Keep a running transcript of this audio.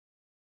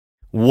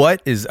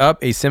What is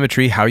up,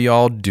 Asymmetry? How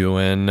y'all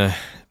doing?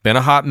 Been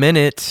a hot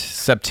minute.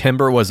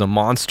 September was a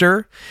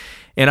monster.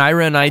 And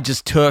Ira and I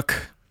just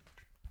took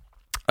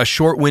a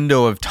short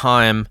window of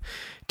time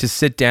to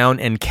sit down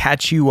and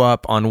catch you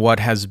up on what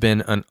has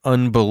been an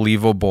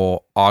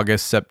unbelievable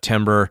August,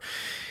 September.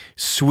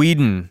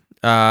 Sweden,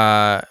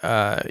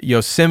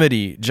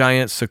 Yosemite,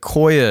 giant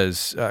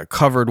sequoias,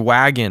 covered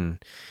wagon.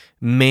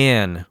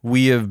 Man,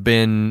 we have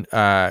been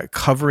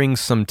covering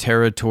some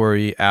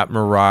territory at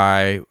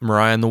Mirai.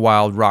 Mirai and the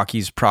Wild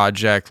Rockies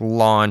project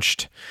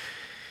launched.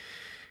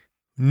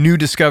 New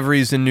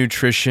discoveries in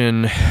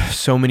nutrition,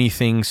 so many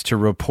things to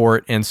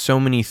report, and so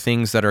many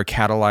things that are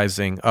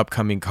catalyzing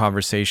upcoming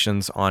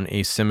conversations on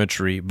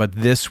asymmetry. But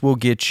this will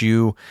get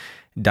you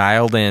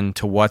dialed in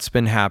to what's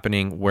been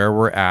happening, where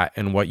we're at,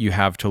 and what you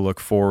have to look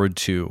forward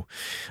to.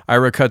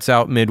 Ira cuts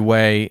out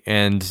midway,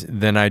 and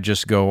then I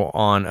just go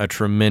on a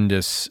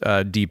tremendous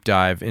deep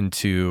dive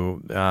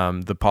into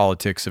the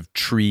politics of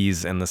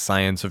trees and the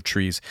science of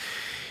trees.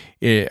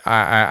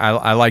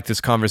 I like this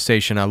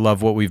conversation. I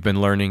love what we've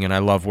been learning, and I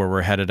love where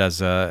we're headed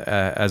as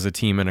a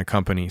team and a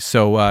company.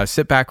 So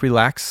sit back,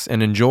 relax,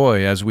 and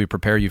enjoy as we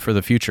prepare you for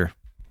the future.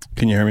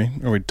 Can you hear me?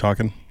 Are we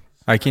talking?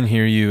 I can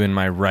hear you in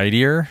my right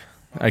ear.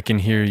 I can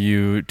hear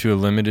you to a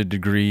limited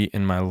degree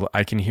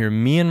I can hear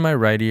me in my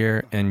right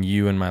ear and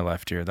you in my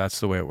left ear.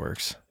 That's the way it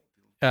works.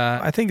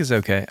 I think it's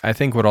okay. I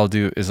think what I'll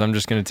do is I'm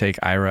just going to take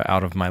Ira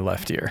out of my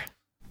left ear.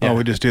 Yeah. Oh,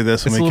 we just do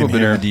this and it's we can hear. It's a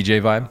little bit of a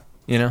DJ vibe,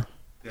 you know?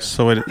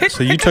 So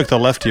you took the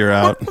left ear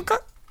out.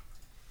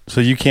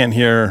 So you can't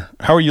hear.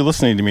 How are you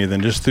listening to me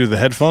then? Just through the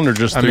headphone or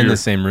just through I'm in the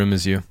same room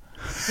as you.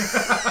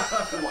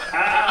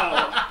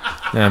 Wow.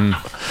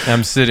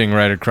 I'm sitting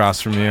right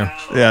across from you.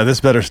 Yeah, this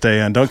better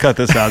stay in. Don't cut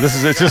this out.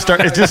 It's just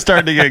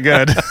starting to get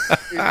good.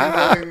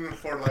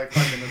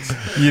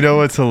 You know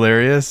what's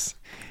hilarious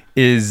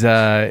is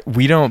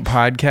we don't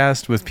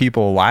podcast with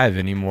people live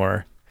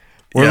anymore.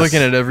 We're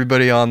looking at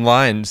everybody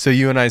online. So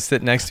you and I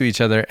sit next to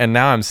each other, and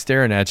now I'm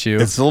staring at you.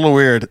 It's a little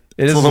weird.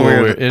 It is a little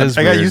weird. It is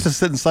I got weird. used to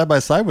sitting side by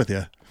side with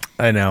you.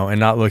 I know, and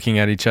not looking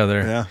at each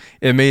other. Yeah.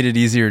 It made it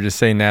easier to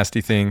say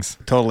nasty things.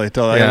 Totally.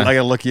 Yeah. I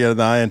got to look you in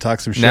the eye and talk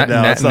some shit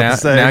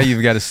Now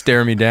you've got to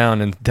stare me down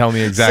and tell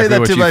me exactly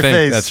what you think.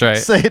 Face. That's right.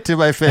 Say it to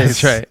my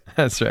face.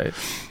 That's right.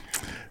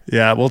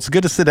 Yeah, well, it's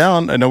good to sit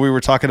down. I know we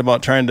were talking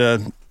about trying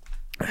to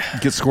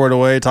get squared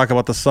away, talk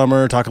about the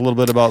summer, talk a little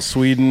bit about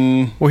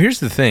Sweden. Well, here's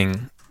the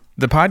thing.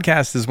 The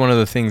podcast is one of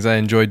the things I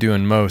enjoy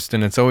doing most,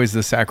 and it's always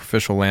the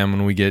sacrificial lamb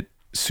when we get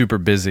super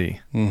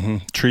busy. Mm-hmm.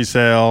 Tree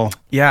sale.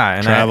 Yeah,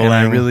 and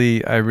I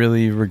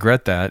really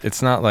regret that.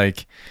 It's not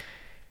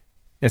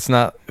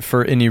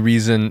for any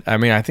reason. I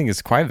mean, I think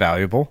it's quite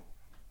valuable.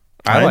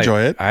 I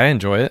enjoy it. I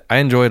enjoy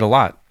it a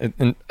lot.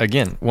 And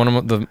again, one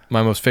of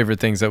my most favorite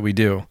things that we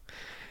do.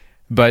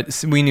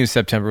 But we knew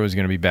September was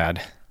going to be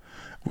bad.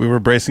 We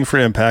were bracing for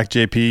impact.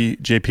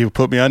 JP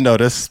put me on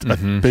notice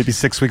maybe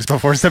 6 weeks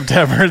before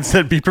September and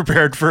said, be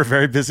prepared for a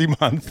very busy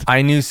month.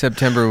 I knew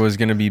September was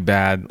going to be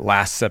bad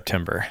last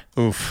September.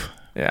 Oof.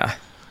 Yeah.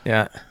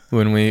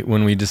 When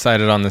we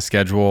decided on the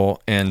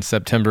schedule, and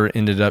September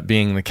ended up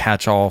being the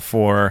catch-all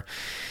for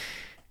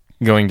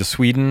going to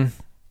Sweden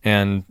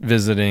and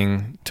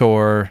visiting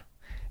Tor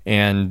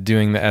and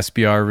doing the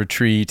SBR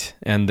retreat.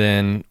 And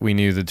then we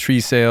knew the tree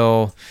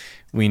sale.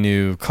 We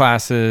knew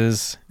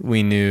classes,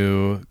 we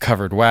knew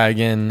covered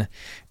wagon,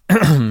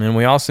 and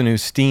we also knew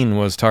Steen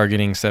was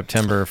targeting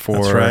September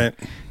for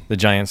the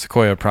Giant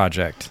Sequoia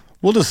project.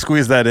 We'll just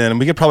squeeze that in, and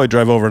we could probably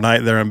drive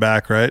overnight there and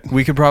back, right?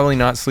 We could probably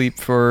not sleep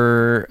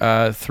for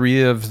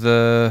 3 of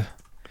the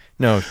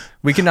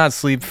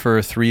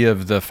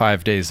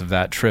 5 days of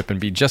that trip and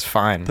be just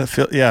fine.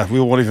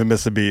 We won't even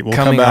miss a beat. We'll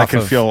come back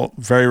and feel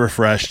very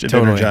refreshed and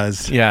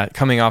energized. Yeah,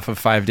 coming off of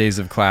 5 days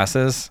of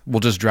classes,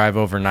 we'll just drive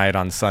overnight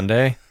on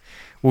Sunday.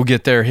 We'll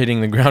get there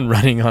hitting the ground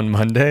running on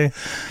Monday.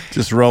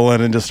 Just roll in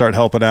and just start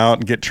helping out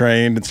and get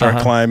trained and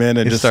start climbing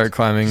and just start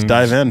climbing. Just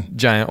dive in.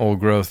 Giant old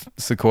growth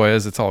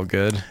sequoias. It's all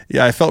good.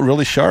 Yeah, I felt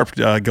really sharp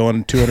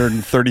going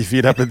 230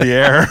 feet up in the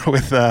air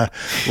with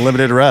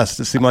limited rest.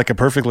 It seemed like a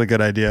perfectly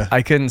good idea.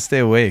 I couldn't stay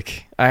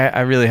awake.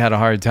 I really had a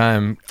hard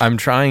time. I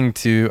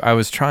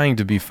was trying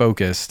to be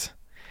focused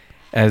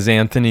as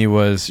Anthony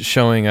was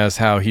showing us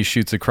how he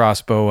shoots a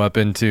crossbow up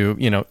into,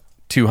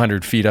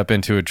 200 feet up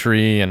into a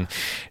tree and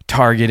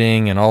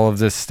targeting and all of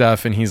this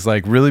stuff, and he's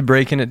like really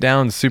breaking it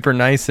down super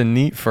nice and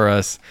neat for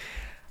us.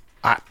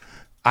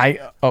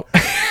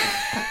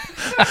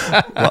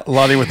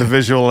 Lonnie with the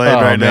visual aid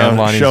right now.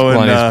 Lonnie's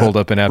pulled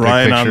up an epic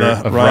picture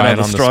of Ryan on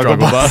the struggle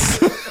bus.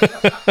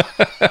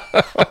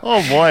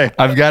 Oh boy.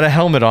 I've got a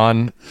helmet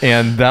on,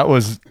 and that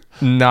was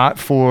not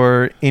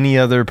for any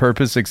other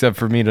purpose except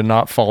for me to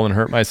not fall and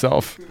hurt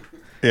myself.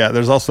 Yeah,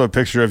 there's also a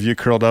picture of you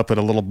curled up in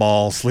a little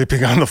ball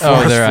sleeping on the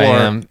forest floor. I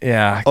am.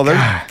 Yeah. Oh,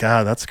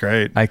 God, that's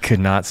great. I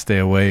could not stay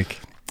awake.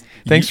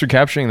 Thanks for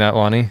capturing that,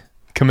 Lonnie.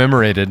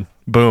 Commemorated.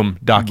 Boom.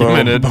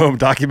 Documented. Boom.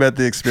 Document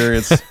the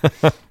experience.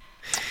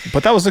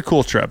 But that was a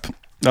cool trip.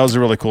 That was a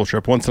really cool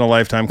trip. Once in a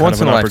lifetime kind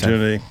of an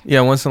opportunity.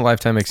 Yeah, once in a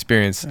lifetime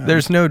experience. Yeah.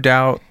 There's no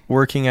doubt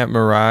working at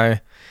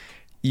Mirai,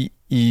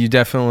 you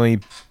definitely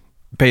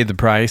pay the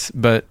price,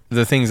 but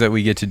the things that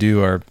we get to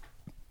do are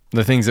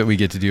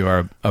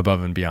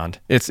above and beyond.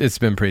 It's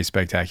been pretty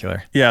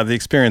spectacular. Yeah, the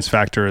experience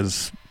factor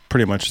is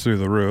pretty much through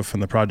the roof,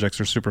 and the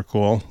projects are super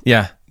cool.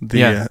 Yeah.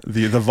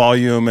 The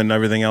volume and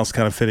everything else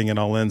kind of fitting it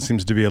all in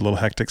seems to be a little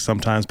hectic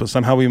sometimes, but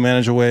somehow we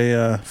manage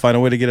find a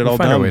way to get it all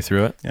done. We find our way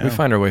through it. Yeah. We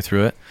find our way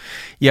through it.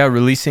 Yeah,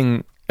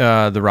 releasing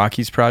the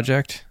Rockies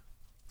project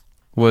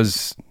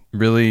was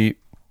really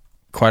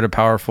quite a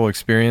powerful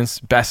experience.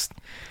 Best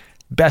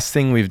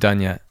thing we've done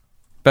yet.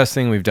 Best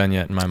thing we've done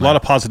yet in my mind. A lot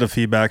of positive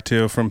feedback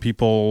too from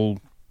people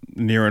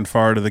near and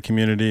far to the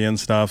community and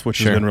stuff, which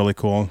has been really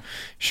cool.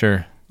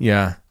 Sure.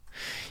 Yeah.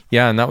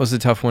 Yeah, and that was a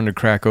tough one to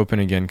crack open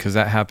again because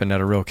that happened at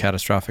a real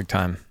catastrophic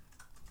time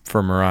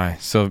for Mirai.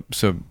 So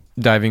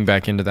diving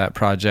back into that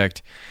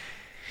project,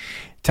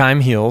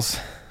 time heals.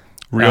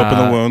 Reopen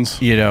the wounds.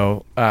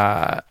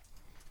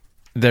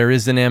 There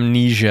is an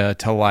amnesia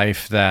to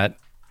life that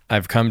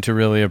I've come to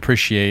really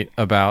appreciate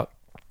about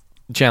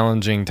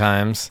challenging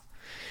times.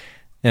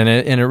 And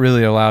it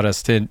really allowed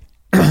us to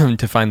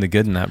to find the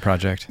good in that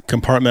project.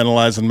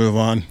 Compartmentalize and move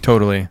on.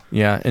 Totally.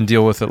 Yeah, and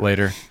deal with it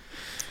later.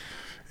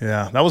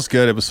 Yeah, that was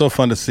good. It was so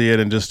fun to see it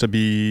and just to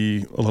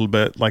be a little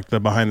bit like the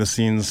behind the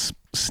scenes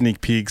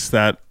sneak peeks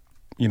that,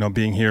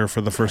 being here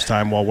for the first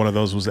time while one of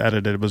those was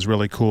edited, it was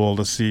really cool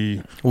to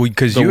see. Well,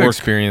 because you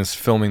experienced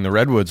filming the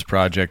Redwoods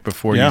project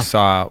before you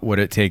saw what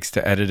it takes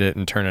to edit it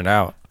and turn it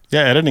out.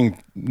 Yeah,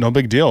 editing, no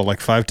big deal. Like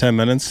 5-10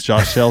 minutes,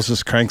 Josh Sales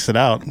just cranks it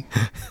out.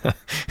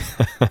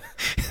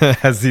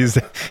 As he's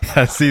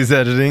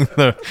editing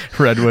the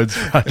Redwoods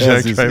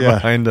project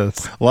behind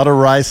us. A lot of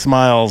wry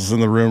smiles in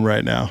the room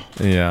right now.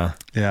 Yeah.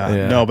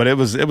 No, but it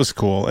was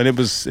cool, and it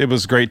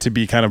was great to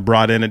be kind of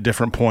brought in at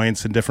different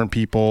points and different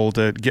people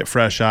to get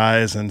fresh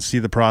eyes and see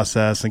the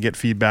process and get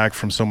feedback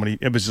from so many.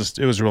 It was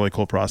a really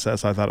cool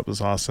process. I thought it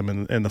was awesome,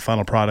 and the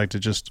final product, it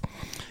just,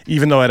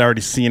 even though I'd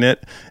already seen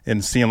it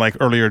and seeing like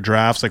earlier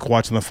drafts, like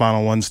watching the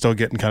final one, still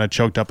getting kind of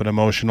choked up and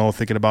emotional,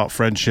 thinking about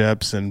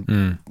friendships and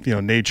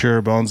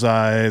nature,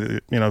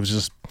 bonsai. It was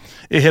just.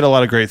 It hit a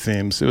lot of great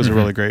themes. It was a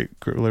really great,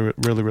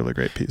 really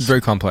great piece. Very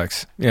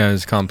complex. Yeah, it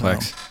was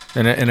complex.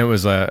 And it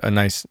was a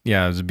nice,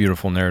 it was a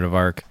beautiful narrative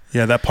arc.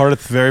 Yeah, that part at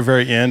the very,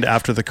 very end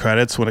after the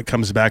credits when it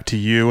comes back to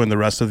you and the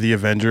rest of the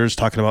Avengers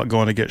talking about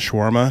going to get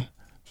shawarma,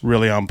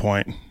 really on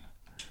point.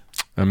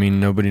 I mean,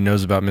 nobody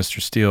knows about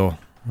Mr. Steel.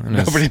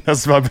 Nobody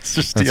knows about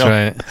Mr. Steel.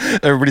 That's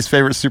right. Everybody's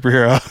favorite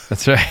superhero.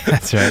 That's right.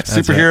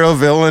 Superhero,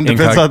 villain,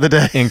 depends on the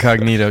day.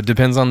 Incognito.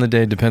 Depends on the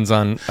day, depends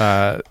on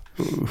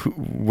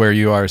where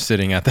you are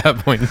sitting at that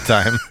point in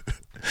time.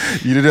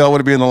 You do not want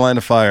to be in the line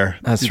of fire.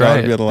 That's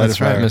right.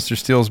 That's right. Mr.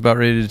 Steele's about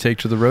ready to take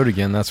to the road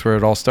again. That's where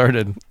it all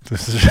started.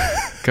 This is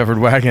covered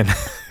wagon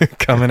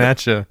coming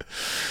at you.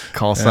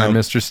 Call sign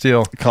Mr.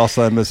 Steele. Call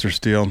sign Mr.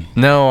 Steele.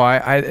 No,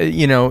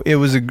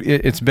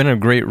 it's been a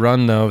great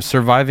run though.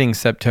 Surviving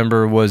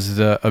September was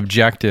the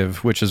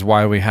objective, which is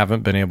why we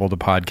haven't been able to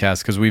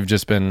podcast because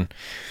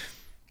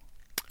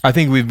I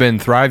think we've been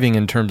thriving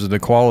in terms of the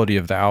quality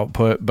of the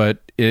output, but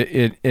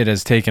it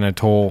has taken a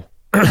toll.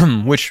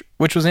 which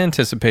was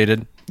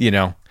anticipated,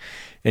 and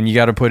you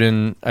got to put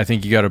in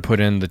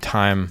the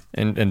time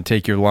and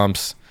take your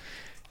lumps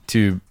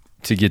to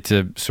get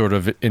to sort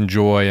of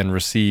enjoy and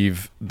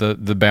receive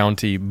the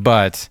bounty.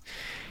 But,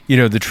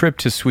 the trip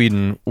to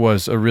Sweden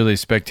was a really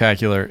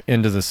spectacular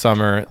end of the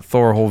summer.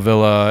 Thor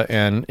Villa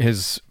and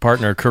his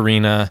partner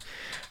Karina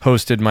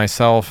hosted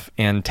myself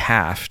and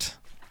Taft.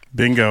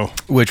 Bingo.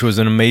 Which was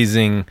an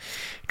amazing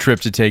trip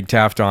to take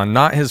Taft on.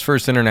 Not his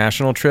first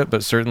international trip,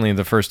 but certainly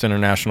the first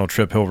international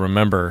trip he'll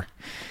remember.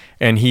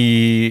 And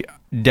he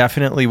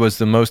definitely was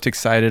the most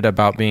excited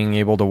about being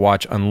able to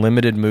watch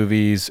unlimited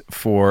movies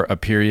for a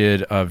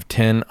period of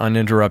 10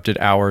 uninterrupted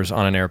hours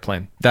on an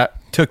airplane.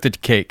 That took the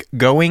cake,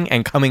 going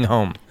and coming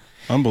home.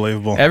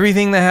 Unbelievable.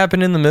 Everything that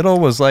happened in the middle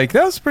was that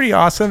was pretty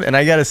awesome. And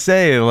I got to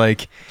say,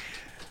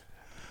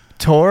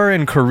 Tor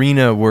and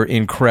Karina were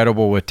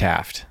incredible with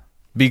Taft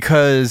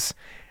because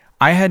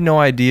I had no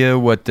idea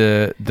what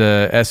the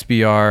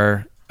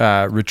SBR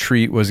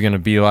retreat was going to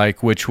be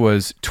like, which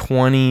was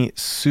 20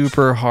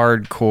 super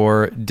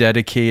hardcore,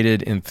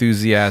 dedicated,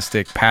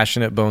 enthusiastic,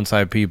 passionate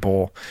bonsai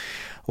people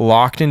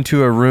locked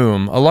into a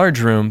room, a large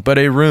room, but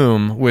a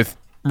room with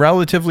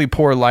relatively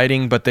poor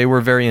lighting, but they were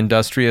very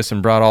industrious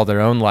and brought all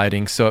their own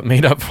lighting, so it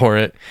made up for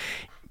it.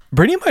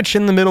 Pretty much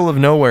in the middle of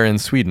nowhere in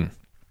Sweden.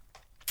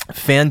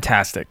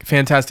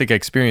 Fantastic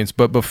experience.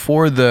 But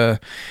before the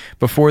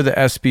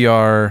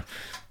SBR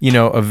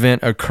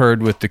event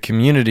occurred with the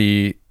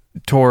community,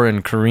 Tor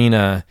and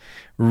Karina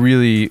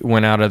really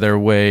went out of their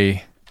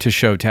way to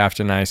show Taft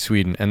and I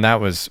Sweden, and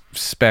that was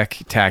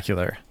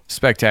spectacular.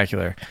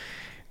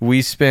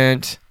 We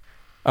spent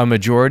a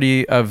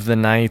majority of the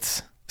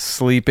nights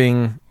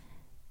sleeping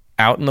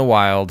out in the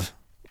wild,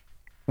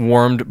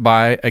 warmed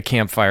by a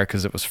campfire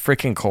because it was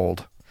freaking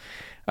cold,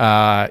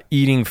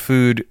 eating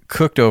food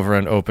cooked over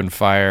an open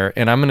fire.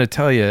 And I'm going to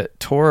tell you,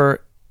 Tor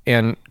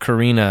and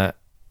Karina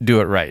do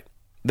it right.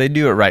 They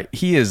do it right.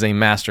 He is a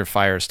master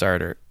fire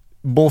starter.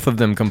 both of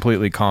them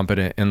completely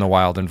competent in the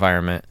wild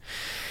environment.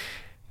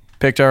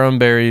 Picked our own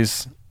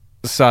berries,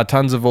 saw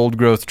tons of old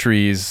growth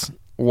trees,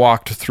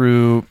 walked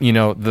through,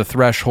 the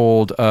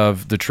threshold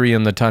of the tree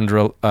in the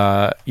tundra,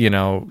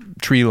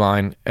 tree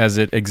line as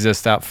it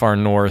exists out far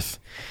north,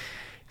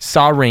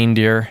 saw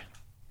reindeer,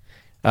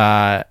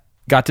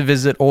 got to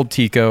visit Old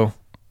Tico,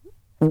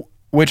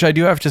 which I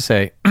do have to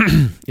say,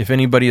 if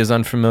anybody is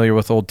unfamiliar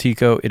with Old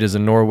Tico, it is a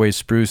Norway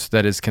spruce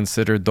that is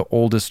considered the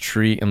oldest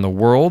tree in the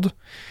world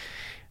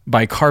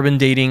by carbon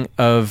dating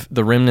of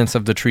the remnants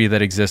of the tree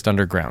that exist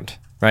underground,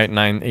 right?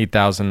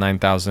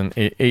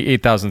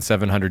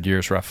 8,700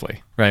 years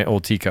roughly, right?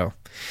 Old Tico.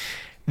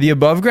 The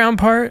above ground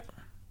part,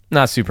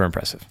 not super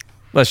impressive.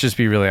 Let's just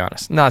be really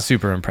honest. Not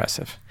super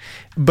impressive.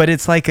 But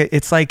it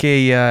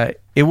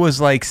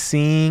was like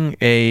seeing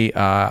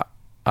a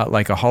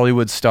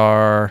Hollywood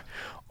star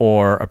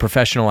or a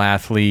professional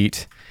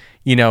athlete,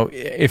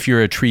 if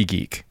you're a tree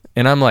geek.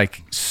 And I'm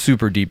like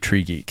super deep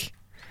tree geek.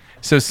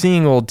 So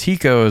seeing Old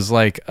Tico is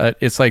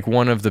it's like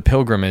one of the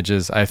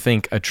pilgrimages I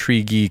think a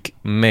tree geek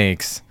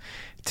makes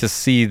to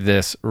see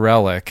this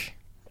relic,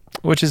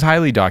 which is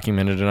highly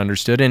documented and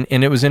understood. And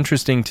it was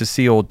interesting to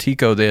see Old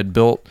Tico. They had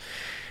built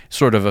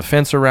sort of a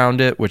fence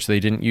around it, which they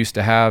didn't used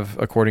to have,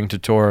 according to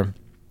Tor,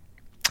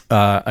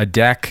 a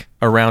deck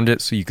around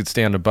it so you could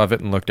stand above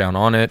it and look down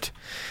on it.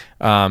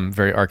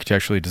 Very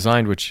architecturally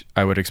designed, which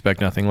I would expect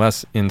nothing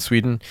less in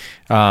Sweden.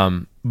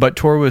 But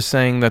Tor was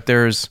saying that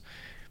there's,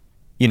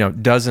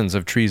 dozens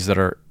of trees that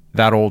are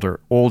that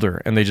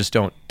older, and they just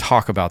don't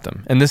talk about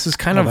them. And this is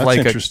kind of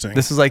like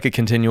this is like a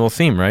continual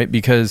theme, right?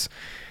 Because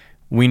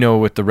we know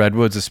with the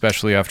redwoods,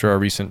 especially after our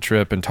recent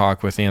trip and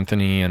talk with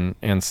Anthony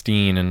and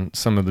Steen and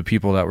some of the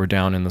people that were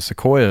down in the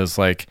sequoias,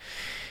 like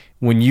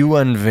when you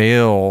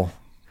unveil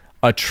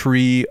a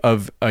tree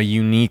of a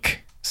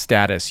unique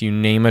status, you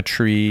name a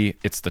tree,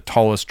 it's the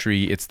tallest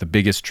tree, it's the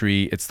biggest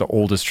tree, it's the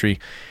oldest tree,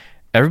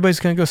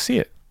 everybody's going to go see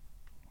it.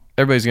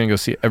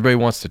 Everybody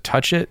wants to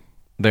touch it.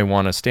 They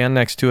want to stand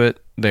next to it.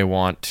 They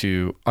want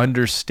to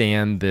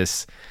understand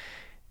this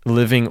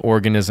living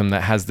organism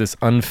that has this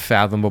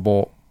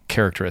unfathomable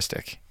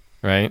characteristic,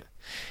 right?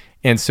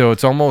 And so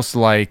it's almost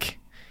like,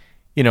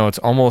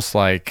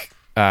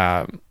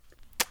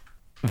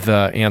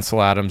 the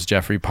Ansel Adams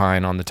Jeffrey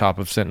pine on the top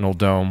of Sentinel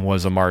Dome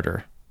was a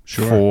martyr.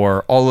 Sure.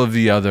 For all of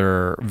the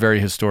other very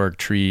historic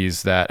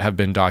trees that have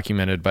been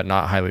documented but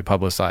not highly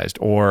publicized.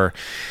 Or,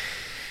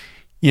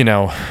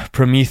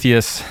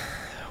 Prometheus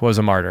was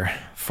a martyr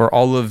for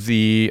all of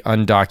the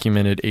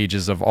undocumented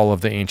ages of all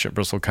of the ancient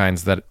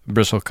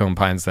bristlecone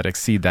pines that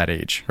exceed that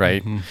age,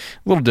 right? Mm-hmm. A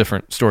little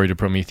different story to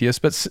Prometheus,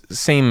 but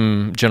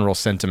same general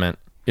sentiment,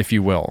 if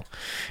you will.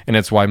 And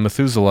it's why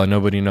Methuselah,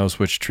 nobody knows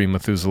which tree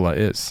Methuselah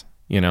is,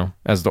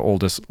 as the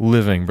oldest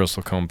living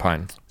bristlecone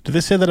pine. Did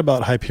they say that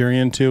about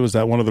Hyperion too? Is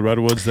that one of the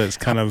redwoods that's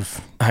kind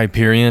of...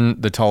 Hyperion,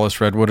 the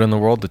tallest redwood in the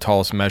world, the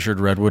tallest measured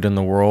redwood in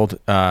the world,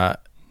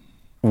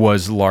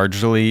 was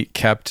largely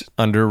kept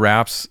under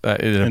wraps.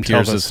 It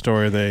appears the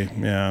story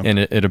and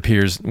it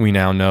appears we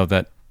now know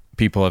that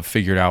people have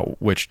figured out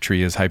which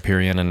tree is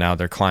Hyperion, and now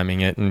they're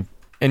climbing it, and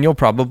you'll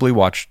probably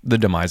watch the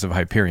demise of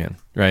Hyperion,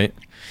 right?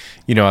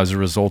 As a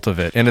result of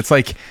it. And it's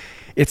like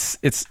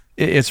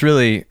it's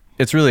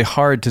really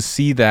hard to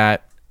see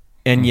that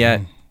and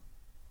yet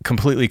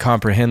completely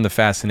comprehend the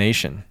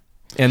fascination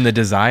and the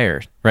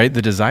desire, right?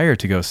 The desire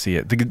to go see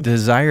it, the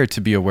desire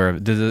to be aware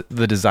of it,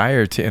 the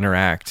desire to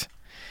interact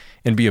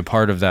and be a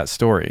part of that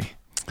story.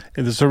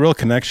 There's a real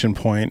connection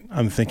point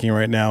I'm thinking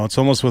right now. It's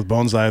almost with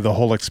bonsai, the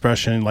whole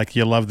expression, like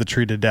you love the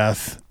tree to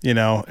death,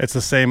 it's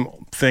the same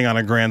thing on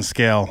a grand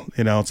scale.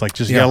 It's like,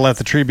 just you gotta let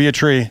the tree be a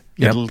tree.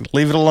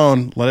 Leave it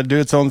alone. Let it do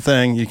its own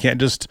thing. You can't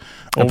just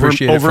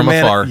appreciate it from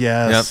afar.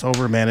 Yes.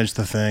 Overmanage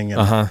the thing.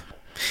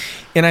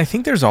 And I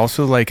think there's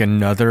also like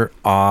another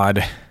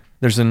odd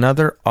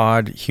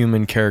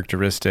human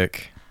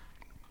characteristic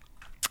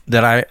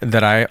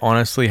that I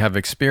honestly have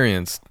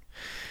experienced.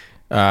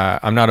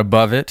 I'm not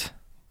above it.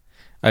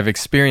 I've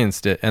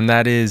experienced it, and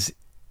that is,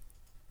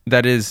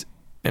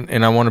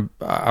 and I'm going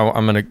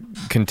to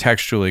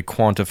contextually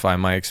quantify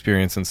my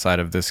experience inside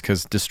of this,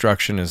 because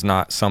destruction is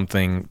not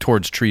something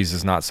towards trees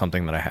is not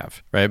something that I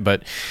have, right?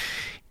 But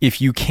if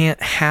you can't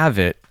have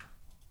it,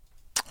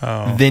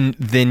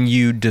 then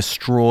you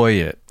destroy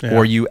it,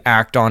 or you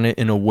act on it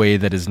in a way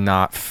that is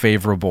not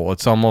favorable.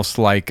 It's almost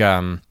like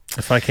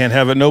if I can't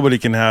have it, nobody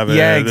can have it.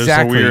 Yeah,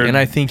 exactly. And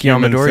I think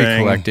Yamadori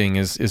collecting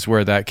is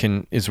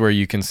where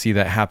you can see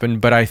that happen.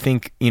 But I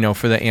think,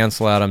 for the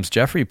Ansel Adams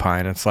Jeffrey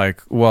pine, it's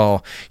like,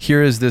 well,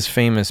 here is this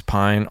famous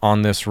pine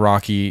on this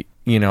rocky,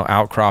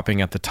 outcropping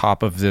at the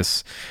top of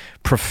this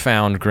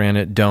profound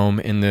granite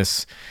dome in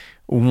this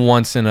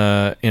once in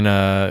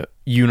a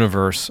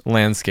universe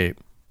landscape.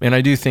 And I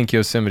do think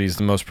Yosemite is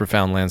the most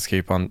profound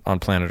landscape on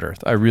planet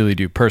Earth. I really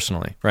do,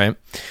 personally, right?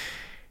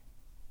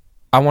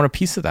 I want a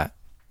piece of that.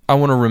 I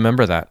want to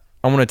remember that.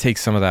 I want to take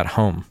some of that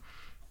home,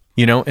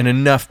 and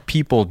enough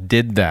people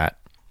did that.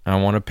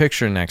 I want a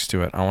picture next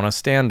to it. I want to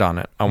stand on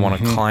it. I want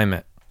to climb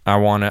it. I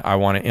want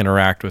to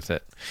interact with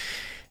it.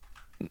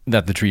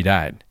 that the tree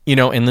died, you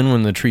know. And then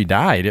when the tree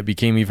died, it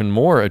became even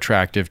more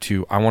attractive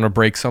to, I want to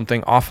break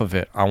something off of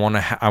it. I want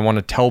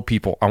to tell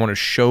people, I want to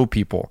show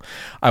people,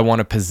 I want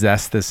to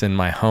possess this in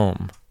my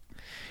home.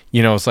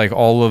 You know, it's like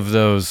all of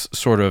those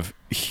sort of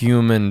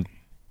human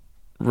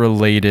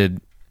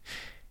related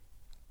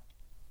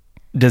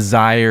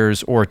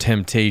desires or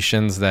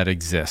temptations that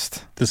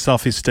exist. The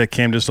selfie stick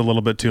came just a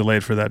little bit too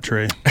late for that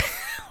tree.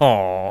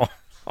 Oh,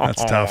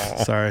 that's tough.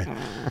 Sorry.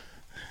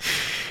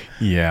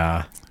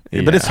 Yeah.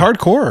 But it's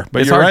hardcore.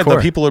 But it's you're hardcore.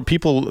 Right. The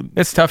people.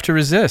 It's tough to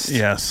resist.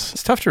 Yes.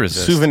 It's tough to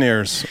resist.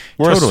 Souvenirs.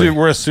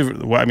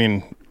 I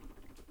mean,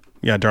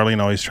 yeah, Darlene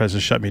always tries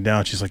to shut me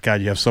down. She's like, God,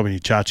 you have so many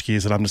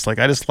tchotchkes. And I'm just like,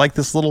 I just like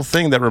this little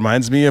thing that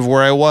reminds me of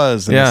where I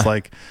was. And it's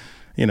like,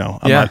 you know,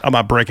 I'm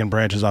not breaking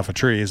branches off of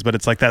trees, but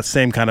it's like that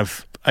same kind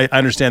of, I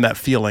understand that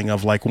feeling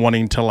of like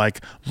wanting to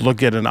like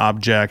look at an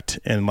object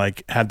and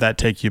like have that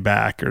take you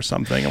back or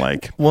something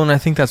like. Well, and I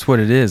think that's what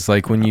it is.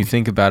 Like when you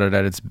think about it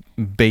at its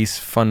base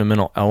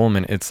fundamental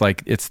element, it's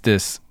like, it's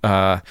this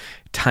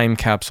time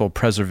capsule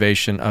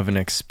preservation of an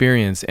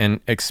experience, and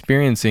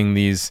experiencing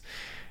these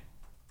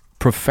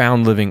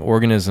profound living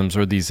organisms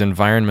or these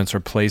environments or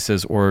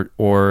places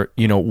or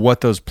you know,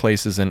 what those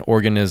places and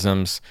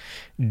organisms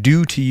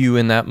do to you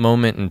in that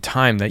moment in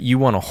time that you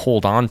want to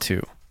hold on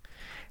to.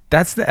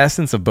 That's the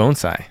essence of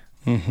bonsai.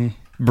 Mm-hmm.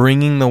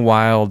 Bringing the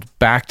wild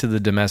back to the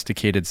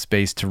domesticated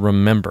space to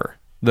remember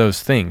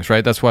those things,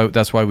 right? That's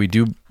why we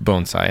do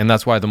bonsai, and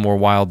that's why the more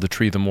wild the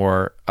tree, the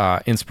more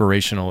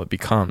inspirational it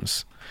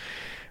becomes.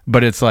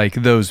 But it's like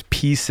those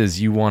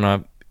pieces you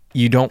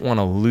don't want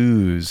to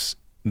lose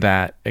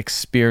that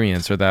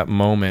experience or that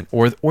moment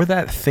or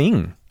that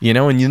thing, you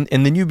know, and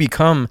then you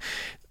become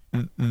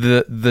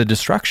the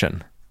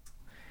destruction.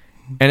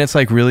 And it's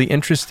like really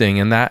interesting.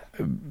 And that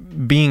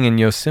being in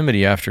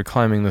Yosemite after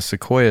climbing the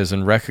sequoias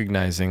and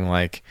recognizing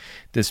like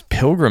this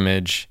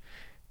pilgrimage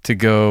to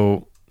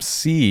go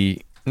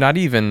see not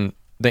even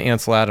the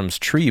Ansel Adams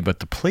tree, but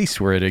the place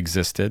where it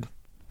existed.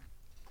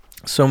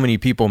 So many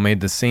people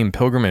made the same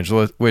pilgrimage,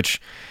 which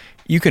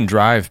you can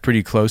drive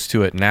pretty close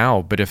to it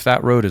now. But if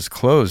that road is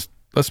closed,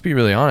 let's be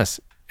really honest,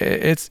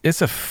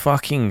 it's a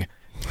fucking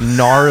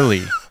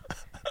gnarly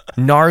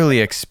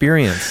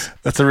experience.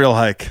 That's a real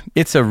hike.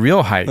 It's a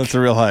real hike. That's a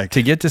real hike.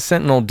 To get to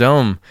Sentinel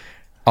Dome,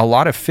 a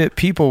lot of fit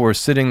people were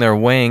sitting there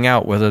weighing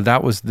out whether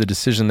that was the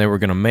decision they were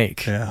going to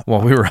make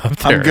while we were up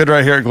there. I'm good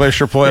right here at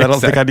Glacier Point. Exactly. I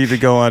don't think I need to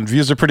go on.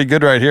 Views are pretty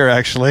good right here,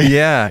 actually.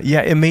 Yeah.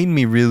 It made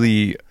me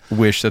really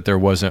wish that there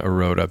wasn't a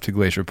road up to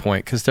Glacier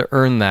Point, because to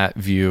earn that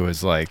view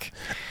is like...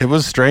 It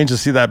was strange to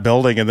see that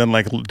building and then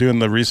like doing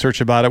the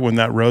research about it when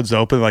that road's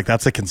open. Like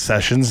that's a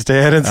concession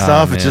stand and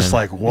stuff. It's just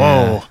like,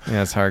 whoa.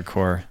 Yeah, it's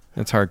hardcore.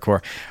 It's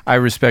hardcore. I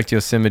respect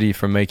Yosemite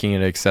for making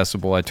it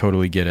accessible. I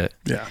totally get it.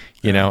 Yeah.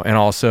 You know, and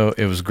also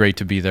it was great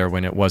to be there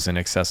when it wasn't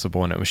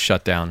accessible and it was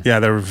shut down. Yeah,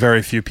 there were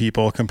very few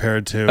people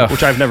compared to,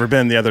 which I've never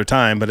been the other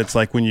time, but it's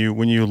like when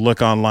you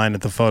look online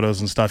at the photos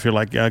and stuff, you're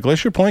like, yeah,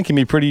 Glacier Point can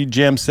be pretty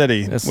jam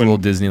city. It's a little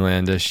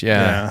Disneylandish.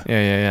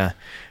 Yeah.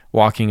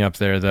 Walking up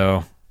there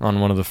though,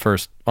 on one of the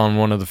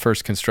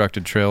first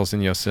constructed trails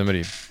in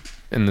Yosemite.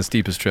 In the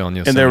steepest trail in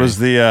Yosemite. And there was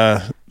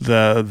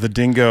the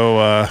dingo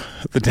on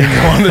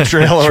the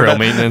trail. Trail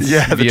maintenance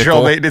the vehicle.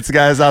 Trail maintenance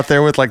guys out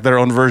there with like their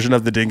own version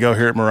of the dingo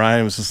here at Morai.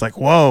 It was just like,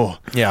 whoa.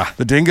 Yeah.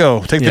 The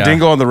dingo. Take the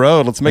dingo on the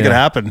road. Let's make it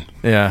happen.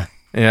 Yeah.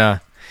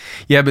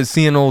 But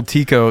seeing old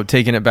Tico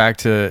taking it back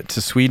to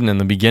Sweden in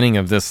the beginning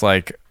of this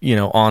like, you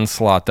know,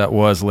 onslaught that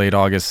was late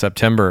August,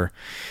 September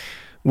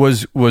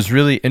was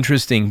really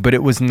interesting, but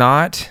it was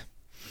not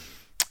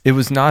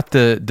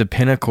the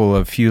pinnacle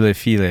of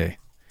Fjurefile,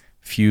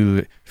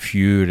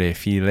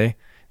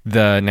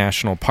 the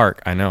national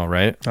park. I know,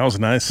 right? That was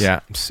nice. Yeah,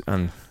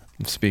 I'm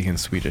speaking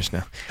Swedish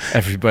now.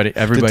 Everybody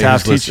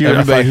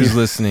who's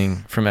listening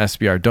from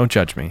SBR, don't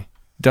judge me.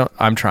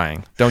 I'm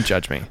trying. Don't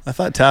judge me. I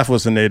thought Taff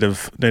was a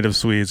native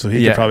Swede, so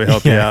he could probably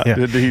help you out.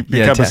 Did he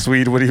become a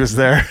Swede when he was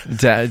there?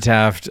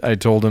 Taft, I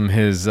told him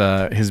his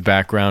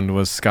background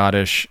was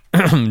Scottish,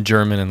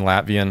 German, and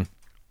Latvian,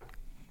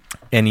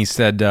 and he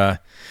said,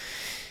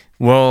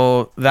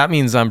 well, that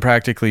means I'm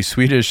practically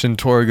Swedish. And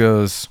Tor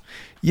goes,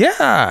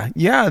 yeah,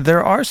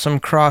 there are some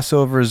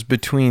crossovers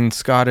between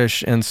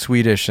Scottish and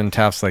Swedish. And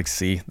Taft's like,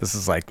 see, this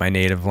is like my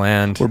native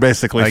land. We're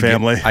basically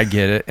family. I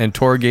get it. And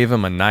Tor gave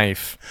him a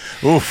knife.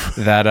 Oof.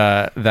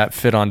 That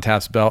fit on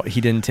Taft's belt. He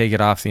didn't take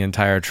it off the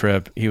entire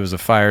trip. He was a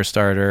fire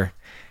starter.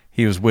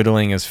 He was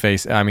whittling his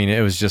face. I mean,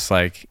 it was just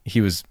like he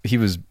was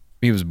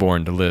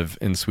born to live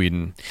in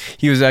Sweden.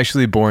 He was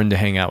actually born to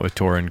hang out with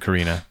Tor and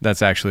Karina.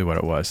 That's actually what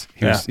it was.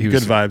 He was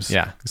good vibes.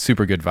 Yeah,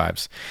 super good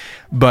vibes.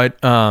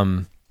 But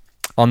on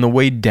the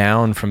way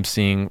down from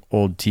seeing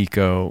Old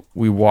Tico,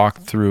 we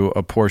walked through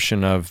a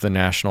portion of the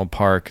national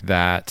park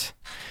that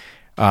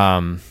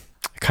kind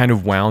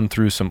of wound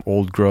through some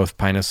old growth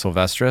Pinus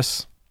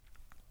sylvestris.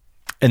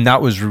 And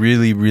that was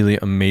really, really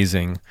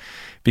amazing,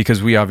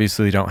 because we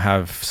obviously don't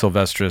have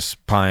sylvestris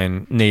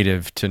pine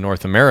native to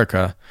North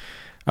America.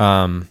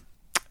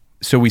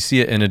 So we see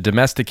it in a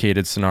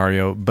domesticated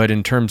scenario, but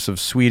in terms of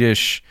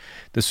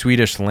the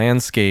Swedish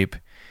landscape,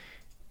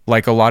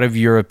 like a lot of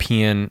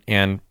European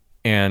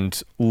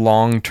and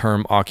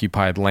long-term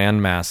occupied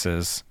land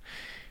masses,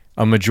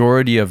 a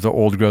majority of the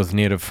old growth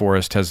native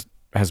forest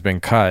has been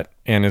cut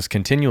and is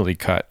continually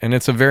cut. And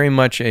it's a very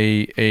much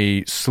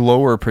a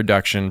slower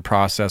production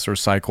process or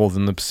cycle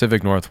than the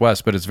Pacific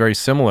Northwest, but it's very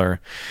similar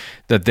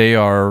that they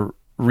are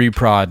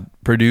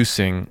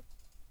producing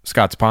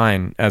Scots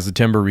pine as a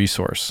timber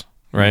resource,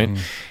 right?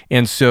 Mm-hmm.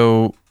 And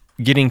so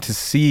getting to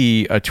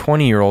see a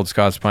 20-year-old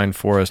Scots pine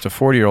forest, a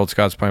 40-year-old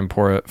Scots pine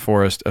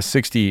forest, a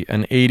 60,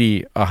 an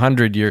 80,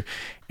 100-year,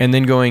 and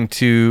then going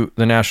to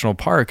the national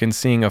park and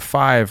seeing a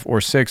 5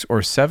 or 6 or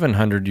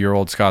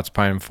 700-year-old Scots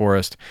pine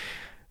forest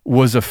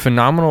was a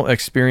phenomenal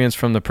experience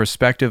from the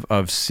perspective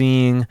of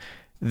seeing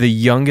the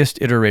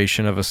youngest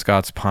iteration of a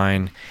Scots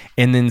pine,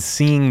 and then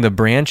seeing the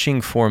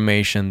branching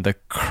formation, the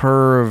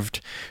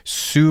curved,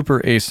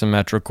 super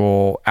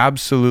asymmetrical,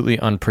 absolutely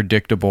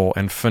unpredictable,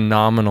 and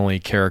phenomenally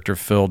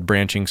character-filled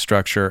branching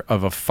structure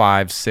of a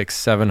 5, 6,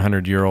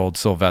 700-year-old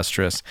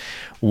Sylvestris.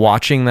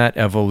 Watching that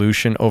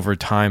evolution over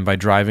time by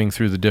driving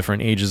through the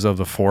different ages of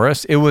the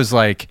forest, it was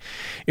like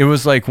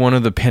one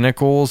of the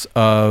pinnacles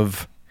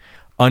of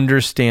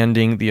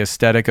understanding the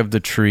aesthetic of the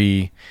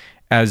tree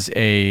as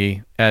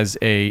a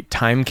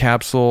time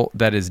capsule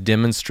that is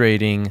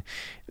demonstrating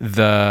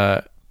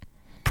the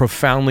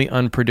profoundly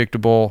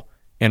unpredictable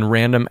and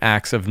random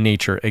acts of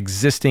nature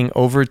existing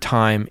over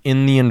time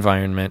in the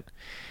environment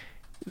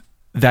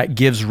that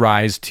gives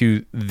rise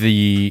to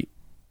the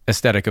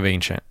aesthetic of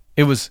ancient.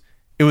 It was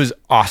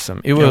awesome.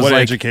 It was what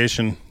like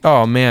education.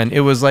 Oh man,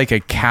 it was like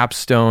a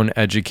capstone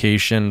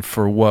education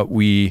for what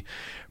we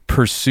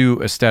pursue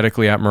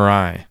aesthetically at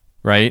Mirai,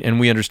 right? And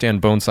we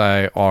understand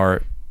bonsai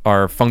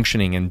are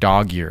functioning in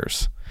dog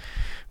years,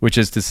 which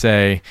is to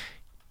say,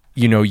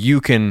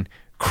 you can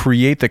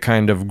create the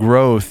kind of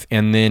growth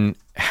and then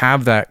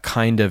have that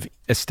kind of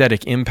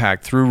aesthetic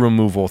impact through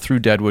removal, through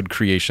deadwood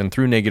creation,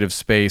 through negative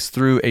space,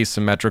 through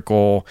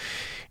asymmetrical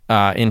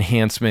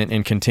enhancement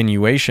and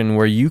continuation,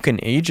 where you can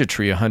age a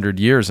tree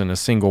 100 years in a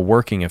single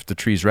working if the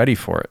tree's ready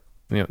for it.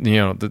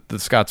 The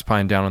Scots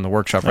pine down in the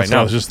workshop That's right now.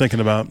 I was just thinking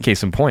about.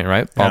 Case in point,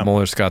 right? Bob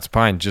Mueller Scots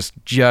pine just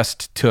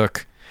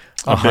took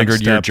a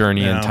 100-year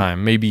journey in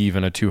time, maybe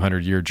even a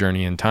 200-year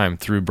journey in time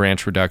through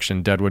branch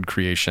reduction, deadwood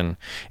creation,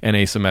 and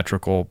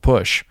asymmetrical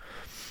push.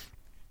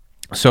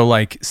 So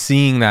like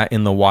seeing that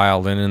in the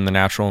wild and in the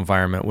natural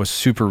environment was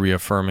super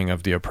reaffirming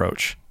of the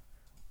approach.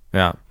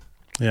 Yeah.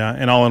 Yeah.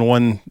 And all in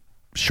one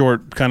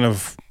short kind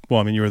of,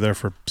 you were there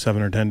for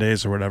 7 or 10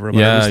 days or whatever. But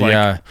yeah. it was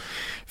like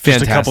Fantastic.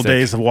 Just a couple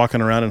days of walking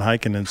around and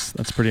hiking.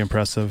 That's pretty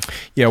impressive.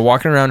 Yeah.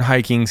 Walking around,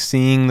 hiking,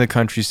 seeing the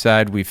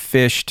countryside. We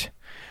fished.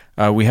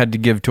 We had to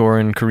give Tor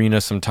and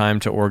Karina some time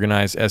to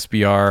organize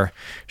SBR.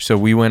 So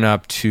we went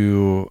up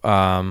to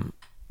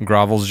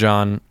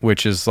Gravelsjan,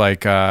 which is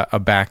like a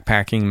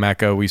backpacking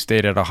mecca. We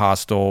stayed at a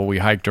hostel. We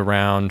hiked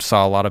around,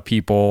 saw a lot of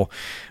people,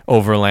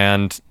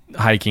 overland,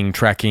 hiking,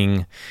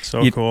 trekking.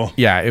 So cool.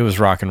 Yeah, it was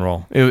rock and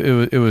roll.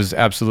 It was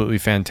absolutely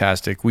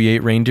fantastic. We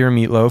ate reindeer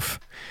meatloaf,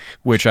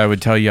 which I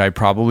would tell you I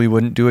probably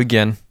wouldn't do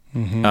again.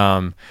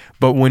 Mm-hmm.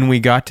 But when we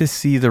got to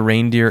see the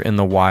reindeer in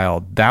the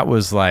wild, that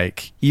was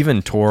like,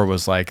 even Tor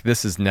was like,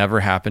 this has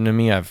never happened to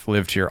me. I've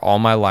lived here all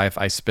my life.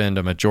 I spend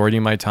a majority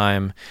of my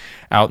time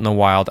out in the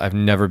wild. I've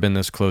never been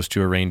this close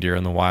to a reindeer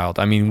in the wild.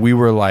 I mean, we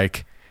were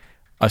like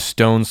a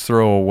stone's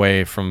throw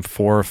away from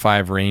 4 or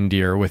 5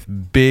 reindeer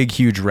with big,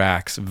 huge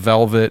racks,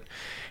 velvet.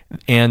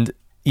 And,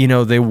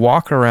 they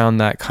walk around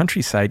that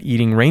countryside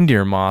eating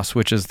reindeer moss,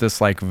 which is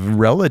this like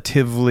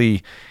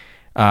relatively,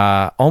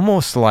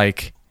 almost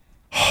like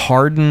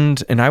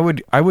hardened, and I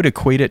would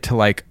equate it to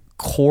like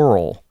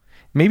coral,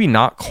 maybe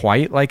not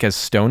quite like as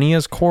stony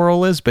as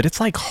coral is, but it's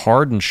like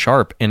hard and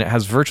sharp, and it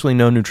has virtually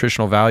no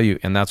nutritional value,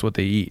 and that's what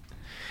they eat.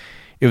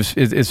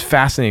 It's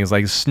fascinating. It's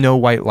like snow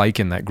white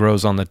lichen that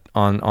grows on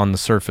the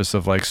surface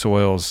of like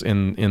soils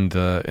in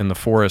the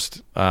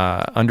forest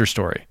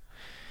understory.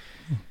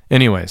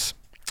 Anyways,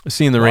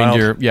 seeing the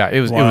reindeer, it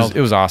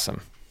was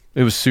awesome.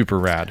 It was super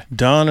rad.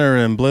 Donner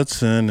and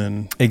Blitzen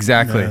and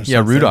exactly,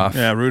 Rudolph.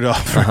 Yeah,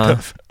 Rudolph.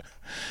 Uh-huh.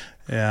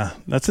 Yeah,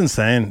 that's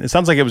insane. It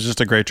sounds like it was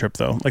just a great trip,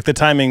 though. Like the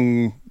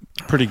timing,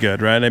 pretty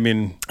good, right? I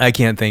mean, I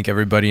can't thank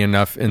everybody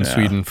enough in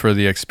Sweden for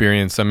the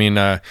experience. I mean,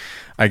 I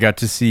got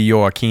to see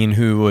Joaquin,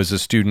 who was a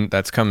student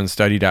that's come and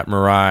studied at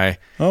Mirai.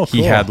 Oh,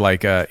 cool. He had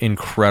like a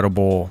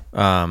incredible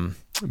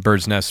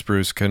bird's nest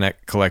spruce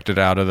collected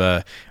out of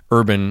the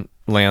urban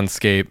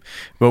landscape.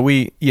 But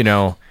the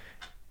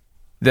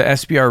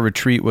SBR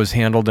retreat was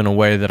handled in a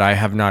way that I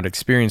have not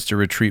experienced a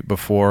retreat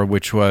before,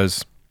 which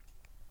was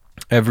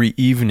every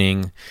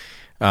evening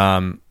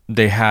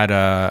they had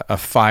a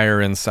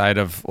fire inside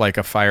of like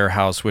a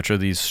firehouse, which are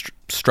these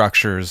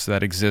structures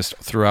that exist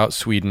throughout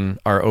Sweden,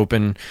 are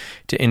open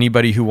to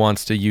anybody who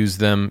wants to use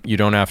them. You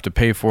don't have to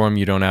pay for them.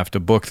 You don't have to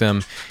book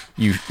them.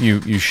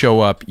 You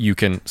show up, you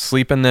can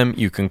sleep in them,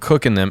 you can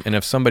cook in them. And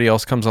if somebody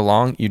else comes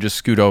along, you just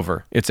scoot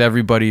over. It's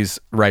everybody's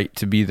right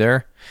to be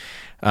there.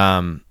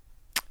 And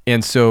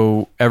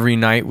so every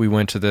night we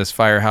went to this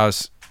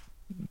firehouse.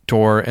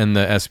 Tor and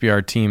the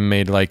SBR team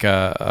made like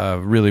a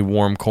really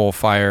warm coal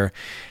fire.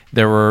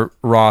 There were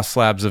raw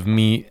slabs of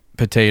meat,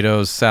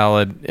 potatoes,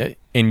 salad,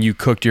 and you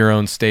cooked your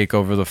own steak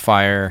over the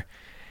fire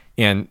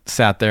and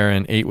sat there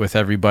and ate with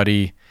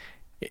everybody.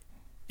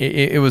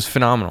 It was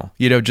phenomenal.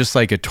 Just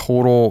like a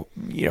total,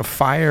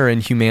 fire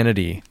and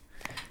humanity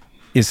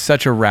is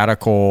such a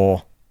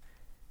radical,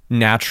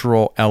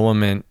 natural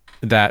element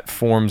that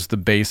forms the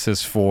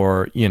basis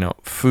for,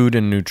 food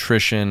and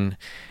nutrition,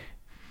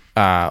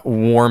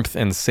 warmth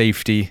and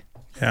safety,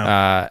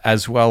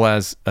 as well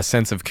as a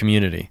sense of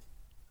community,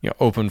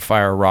 open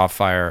fire, raw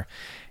fire,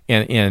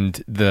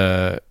 and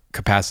the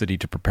capacity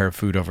to prepare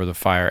food over the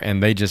fire.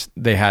 And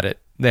they had it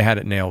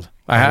nailed.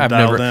 I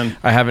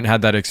haven't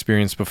had that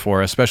experience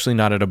before, especially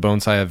not at a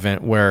bonsai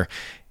event where,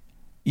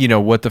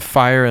 what the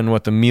fire and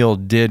what the meal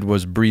did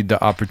was breed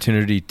the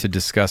opportunity to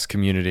discuss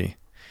community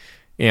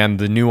and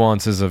the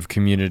nuances of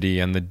community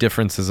and the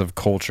differences of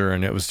culture.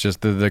 And it was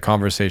just the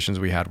conversations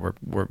we had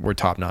were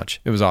top notch.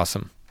 It was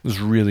awesome. It was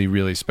really,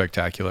 really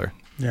spectacular.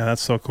 Yeah,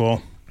 that's so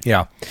cool.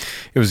 Yeah,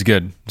 it was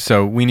good.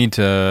 So we need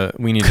to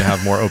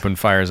have more open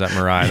fires at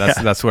Mirai.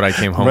 That's what I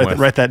came home with.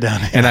 Write that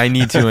down. And I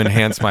need to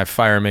enhance my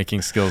fire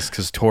making skills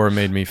because Tor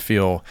made me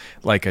feel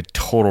like a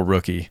total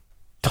rookie.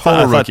 I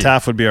thought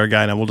Taff would be our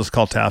guy. Now we'll just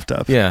call Taft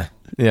up. Yeah.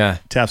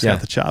 Taft's got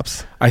the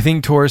chops. I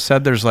think Tor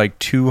said there's like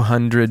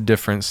 200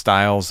 different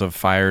styles of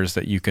fires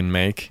that you can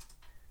make,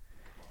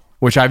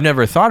 which I've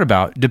never thought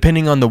about.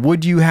 Depending on the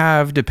wood you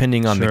have,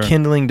 depending on the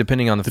kindling,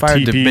 depending on the fire,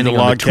 teepee, depending the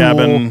on log the tool.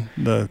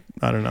 cabin,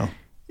 I don't know.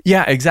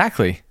 Yeah,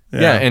 exactly.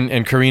 Yeah.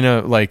 And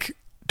Karina, like,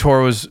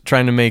 Tor was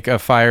trying to make a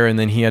fire and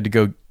then he had to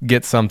go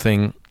get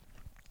something.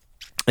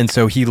 And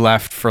so he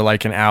left for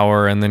like an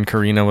hour and then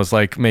Karina was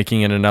like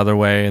making it another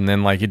way. And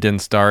then like it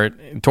didn't start.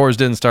 Tor's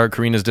didn't start.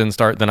 Karina's didn't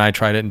start. Then I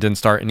tried it and didn't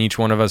start. And each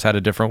one of us had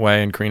a different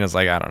way. And Karina's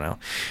like, I don't know.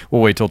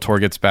 We'll wait till Tor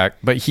gets back.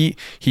 But he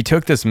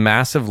took this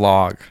massive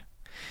log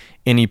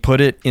and he put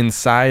it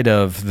inside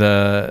of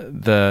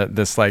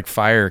this like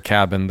fire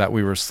cabin that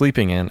we were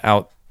sleeping in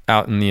out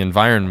in the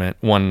environment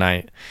one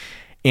night.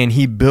 And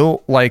he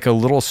built like a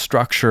little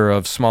structure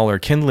of smaller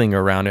kindling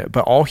around it.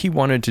 But all he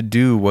wanted to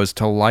do was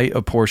to light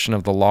a portion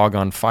of the log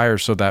on fire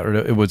so that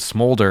it would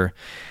smolder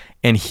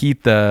and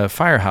heat the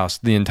firehouse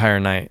the entire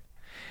night.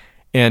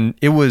 And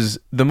it was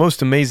the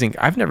most amazing.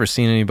 I've never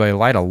seen anybody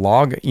light a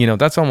log.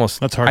 That's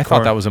hardcore. I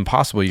thought that was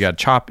impossible. You got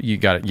to chop, you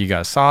got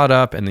to saw it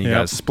up and then you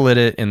got to split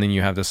it. And then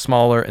you have the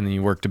smaller and then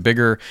you work to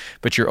bigger,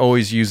 but you're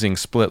always using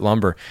split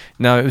lumber.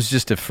 Now it was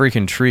just a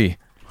freaking tree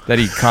that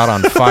he caught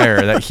on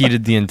fire that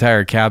heated the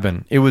entire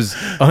cabin. It was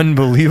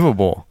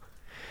unbelievable.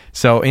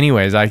 So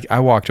anyways, I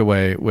walked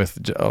away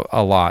with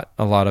a lot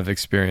of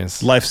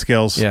experience. Life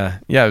skills. Yeah,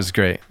 it was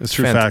great. It was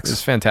True facts. It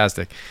was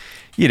fantastic.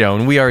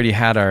 And we already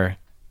had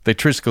the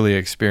Triskele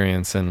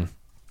experience in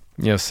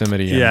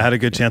Yosemite. I had a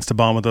good chance to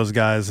bond with those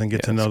guys and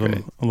get to know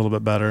them a little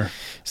bit better.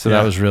 So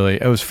that was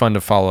it was fun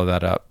to follow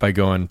that up by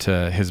going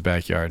to his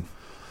backyard.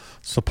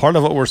 So part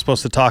of what we're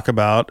supposed to talk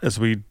about as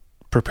we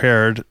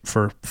prepared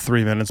for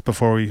 3 minutes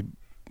before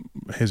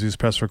Jesus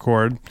press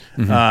record,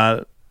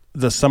 the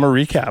summer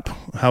recap.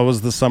 How was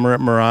the summer at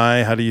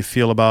Mirai? How do you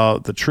feel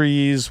about the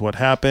trees? What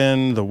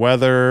happened? The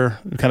weather?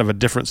 Kind of a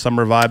different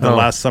summer vibe than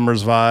last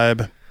summer's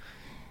vibe.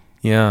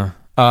 Yeah.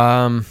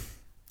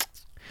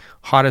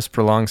 Hottest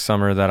prolonged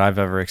summer that I've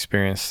ever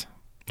experienced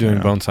doing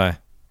bonsai.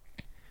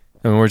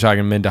 We're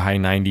talking mid to high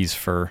 90s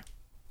for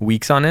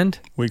weeks on end.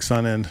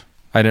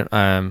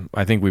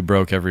 I think we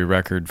broke every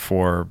record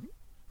for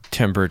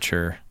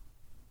temperature,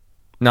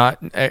 not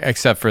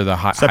except for the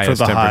highest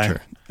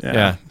temperature.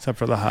 Yeah, except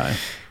for the high.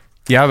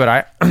 Yeah, but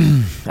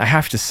I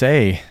have to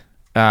say,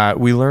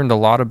 we learned a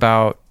lot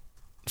about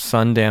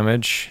sun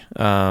damage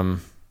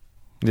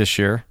this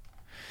year,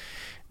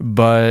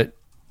 but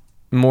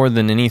more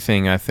than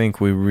anything, I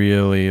think we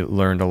really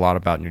learned a lot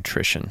about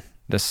nutrition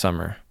this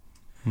summer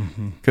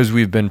because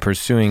we've been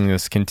pursuing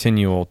this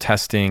continual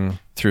testing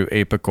through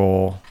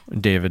Apical,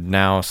 David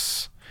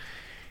Naus,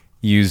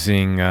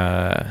 using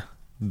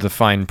the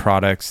fine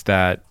products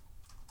that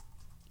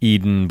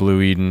Eden,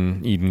 Blue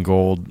Eden, Eden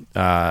Gold,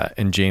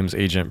 and James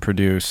Agent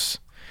produce,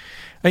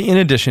 in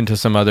addition to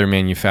some other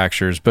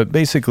manufacturers. But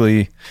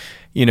basically,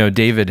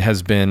 David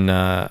has been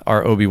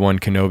our Obi-Wan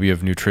Kenobi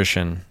of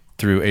nutrition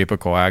through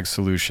Apical Ag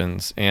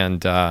Solutions,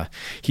 and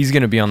he's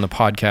going to be on the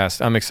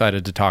podcast. I'm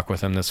excited to talk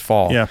with him this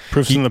fall. Yeah,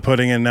 proof's in the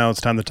pudding, and now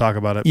it's time to talk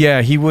about it.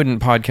 Yeah, he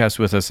wouldn't podcast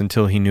with us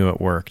until he knew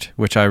it worked,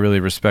 which I really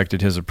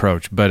respected his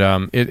approach. But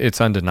it's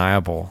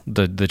undeniable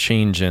the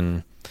change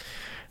in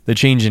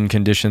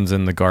conditions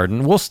in the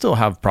garden. We'll still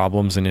have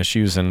problems and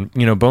issues, and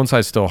bonsai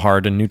is still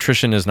hard, and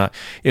nutrition is not.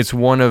 It's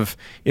one of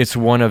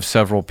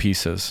several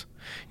pieces.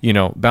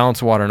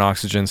 Balance of water and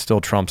oxygen still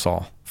trumps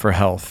all for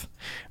health,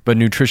 but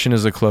nutrition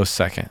is a close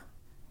second.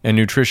 And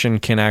nutrition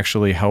can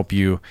actually help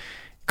you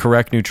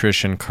correct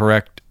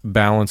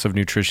balance of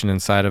nutrition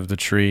inside of the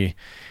tree,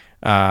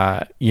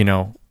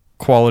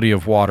 quality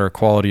of water,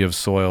 quality of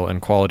soil, and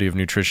quality of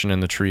nutrition in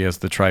the tree as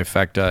the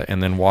trifecta,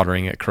 and then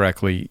watering it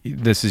correctly.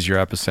 This is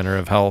your epicenter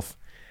of health.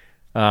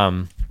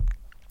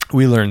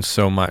 we learned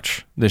so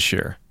much this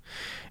year.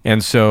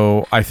 And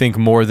so I think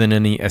more than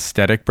any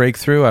aesthetic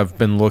breakthrough, I've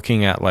been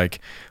looking at like,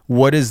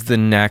 what is the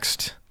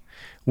next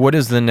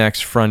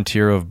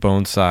frontier of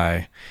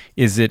bonsai?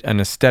 Is it an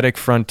aesthetic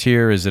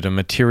frontier? Is it a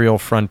material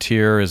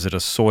frontier? Is it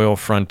a soil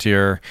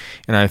frontier?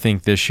 And I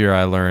think this year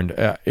I learned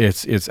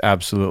it's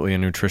absolutely a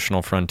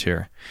nutritional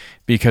frontier,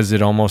 because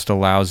it almost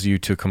allows you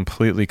to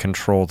completely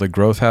control the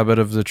growth habit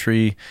of the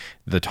tree,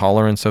 the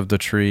tolerance of the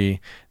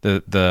tree,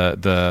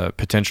 the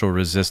potential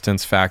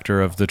resistance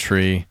factor of the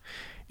tree,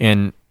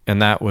 and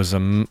that was a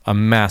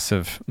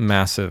massive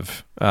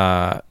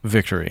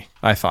victory.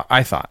 I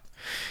thought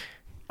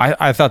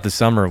the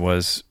summer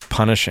was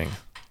punishing.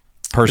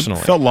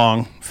 Personally, it felt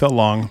long.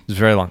 It was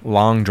very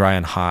long, dry,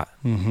 and hot.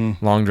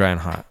 Mm-hmm. Long, dry,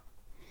 and hot.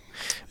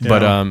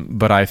 Yeah.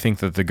 But I think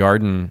that the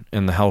garden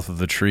and the health of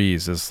the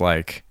trees is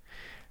like,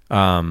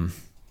 and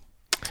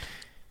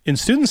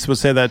students would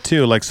say that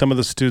too. Like some of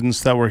the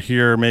students that were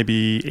here,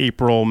 maybe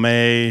April,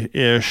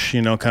 May-ish,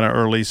 kind of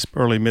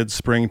early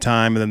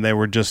mid-springtime, and then they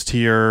were just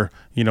here,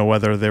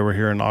 whether they were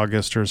here in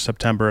August or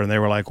September, and they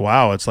were like,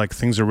 wow, it's like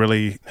things are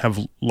really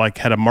have like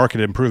had a marked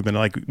improvement.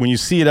 Like when you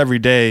see it every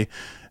day,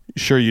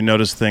 sure, you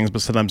notice things,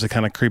 but sometimes it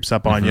kind of creeps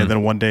up on you. And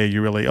then one day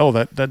you really,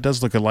 that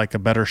does look like a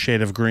better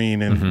shade of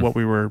green and what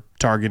we were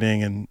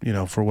targeting, and,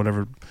 for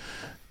whatever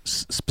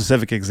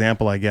specific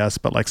example, I guess.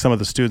 But like some of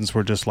the students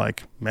were just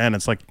like, man,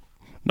 it's like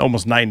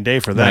almost night and day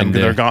for them.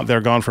 They're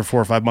gone for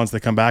 4 or 5 months. They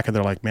come back and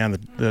they're like, man,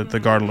 the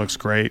garden looks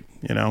great,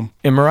 And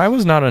Mirai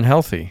was not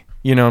unhealthy.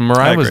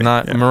 Mirai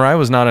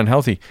was not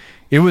unhealthy.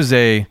 It was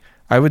I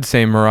would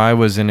say Mirai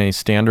was in a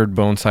standard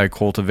bonsai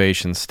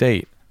cultivation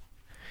state.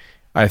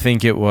 I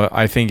think it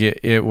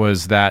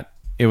was that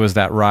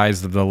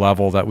rise of the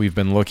level that we've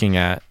been looking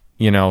at,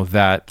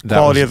 that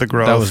quality of the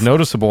growth that was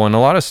noticeable. And a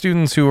lot of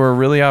students who were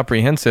really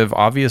apprehensive,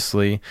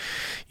 obviously,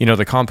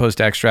 the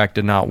compost extract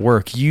did not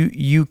work.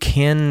 You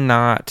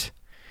cannot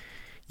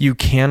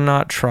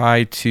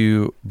try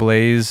to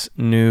blaze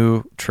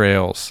new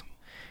trails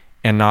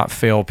and not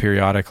fail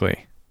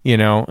periodically.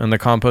 And the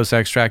compost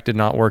extract did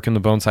not work in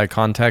the bonsai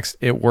context.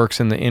 It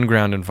works in the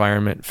in-ground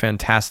environment.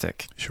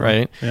 Fantastic. Sure.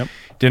 Right? Yep.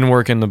 Didn't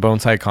work in the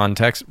bonsai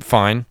context.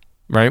 Fine.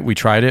 Right? We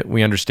tried it.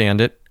 We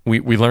understand it. We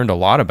learned a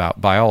lot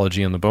about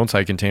biology in the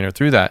bonsai container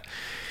through that.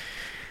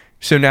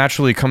 So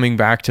naturally coming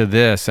back to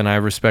this, and I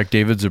respect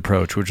David's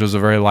approach, which was a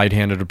very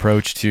light-handed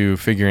approach to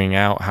figuring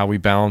out how we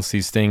balance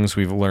these things.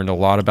 We've learned a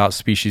lot about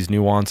species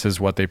nuances,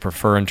 what they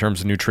prefer in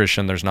terms of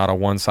nutrition. There's not a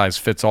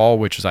one-size-fits-all,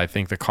 which is, I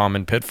think, the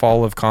common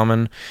pitfall of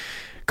common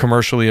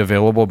commercially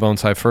available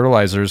bonsai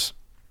fertilizers.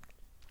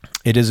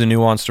 It is a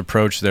nuanced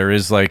approach. There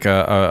is like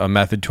a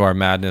method to our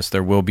madness.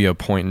 There will be a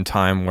point in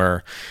time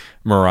where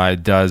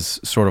Mirai does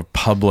sort of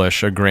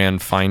publish a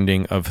grand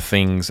finding of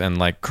things and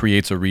like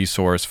creates a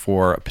resource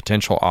for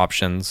potential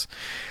options.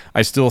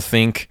 I still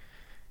think,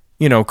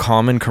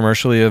 common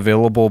commercially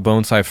available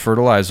bonsai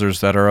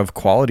fertilizers that are of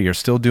quality are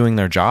still doing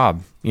their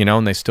job,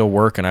 and they still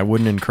work. And I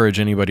wouldn't encourage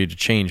anybody to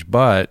change,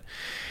 but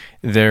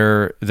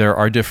there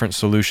are different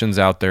solutions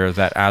out there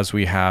that, as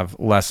we have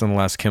less and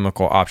less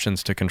chemical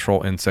options to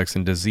control insects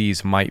and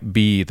disease, might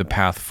be the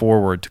path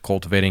forward to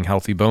cultivating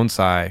healthy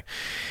bonsai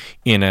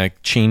in a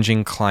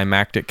changing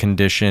climatic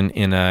condition,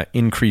 in a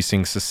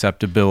increasing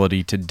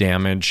susceptibility to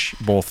damage,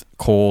 both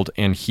cold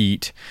and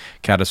heat,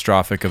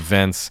 catastrophic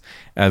events,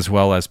 as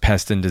well as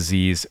pest and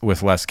disease,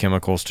 with less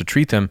chemicals to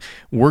treat them.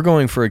 We're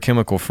going for a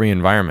chemical-free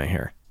environment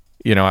here.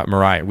 At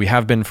Mirai. We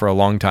have been for a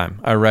long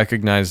time. I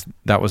recognize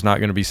that was not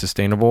going to be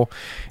sustainable,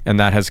 and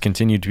that has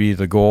continued to be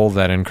the goal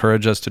that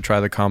encouraged us to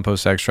try the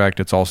compost extract.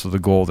 It's also the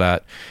goal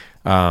that,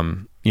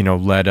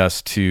 led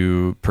us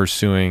to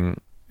pursuing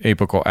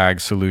Apical Ag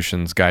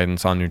Solutions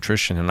guidance on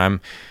nutrition. And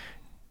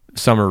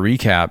summer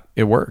recap,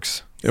 it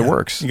works. It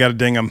works. You got to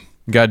ding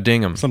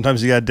them.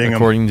 Sometimes you got to ding them.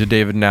 According to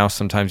David now,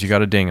 sometimes you got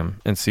to ding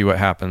them and see what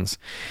happens.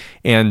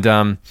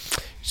 And,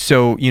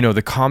 so,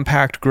 the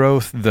compact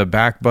growth, the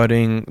back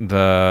budding,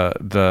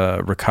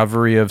 the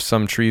recovery of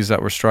some trees that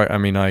were struck,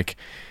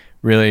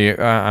 really,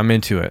 I'm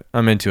into it.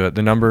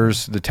 The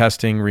numbers, the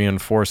testing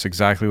reinforce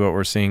exactly what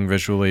we're seeing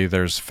visually.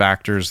 There's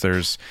factors,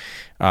 there's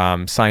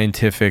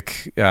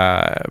scientific,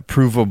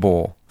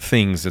 provable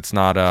things. It's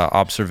not an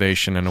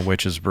observation and a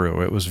witch's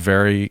brew. It was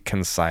very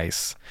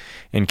concise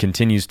and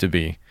continues to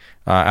be.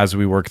 As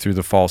we work through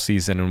the fall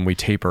season and we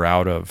taper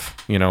out of,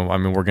 we're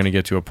going to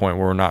get to a point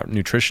where we're not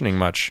nutritioning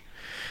much.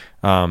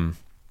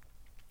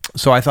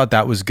 So I thought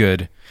that was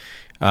good.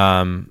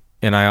 And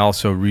I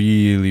also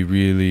really,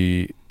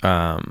 really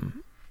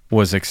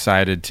was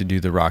excited to do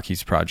the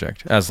Rockies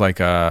project as like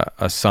a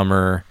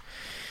summer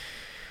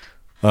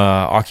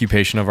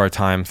occupation of our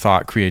time,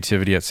 thought,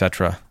 creativity,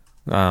 etc.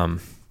 I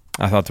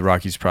thought the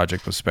Rockies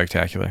project was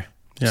spectacular.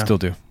 Yeah. Still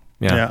do.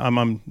 Yeah,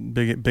 I'm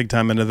big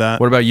time into that.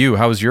 What about you?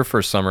 How was your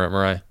first summer at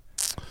Mirai?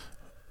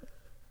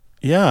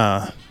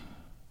 Yeah.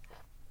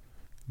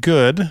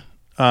 Good.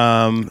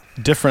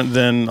 Different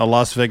than a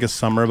Las Vegas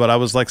summer, but I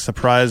was like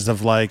surprised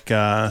of like,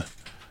 I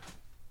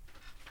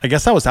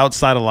guess I was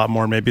outside a lot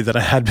more maybe than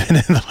I had been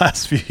in the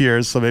last few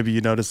years. So maybe you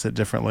notice it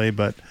differently,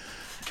 but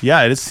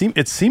Yeah, it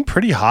seemed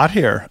pretty hot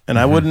here, and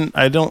I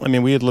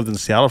mean, we had lived in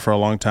Seattle for a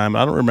long time.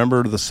 I don't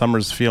remember the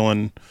summers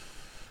feeling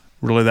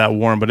really that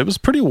warm, but it was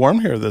pretty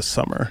warm here this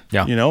summer.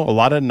 Yeah. You know, a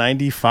lot of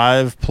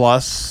 95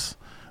 plus,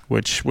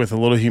 which with a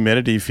little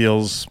humidity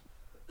feels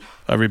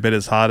every bit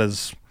as hot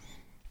as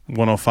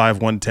 105,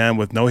 110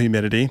 with no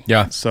humidity.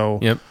 Yeah. So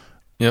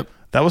Yep.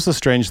 that was a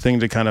strange thing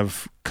to kind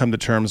of come to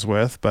terms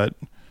with, but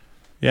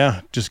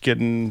yeah, just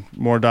getting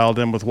more dialed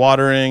in with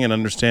watering and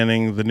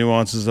understanding the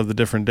nuances of the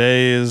different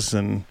days,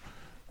 and,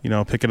 you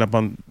know, picking up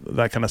on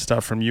that kind of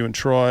stuff from you and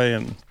Troy.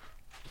 And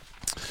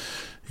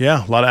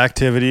yeah, a lot of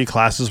activity.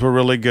 Classes were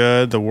really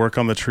good. The work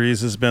on the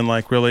trees has been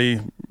like really,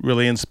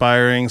 really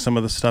inspiring. Some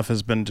of the stuff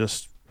has been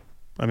just,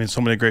 I mean,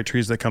 so many great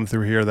trees that come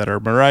through here that are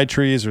Mirai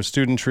trees or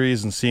student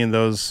trees, and seeing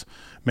those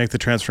make the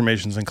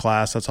transformations in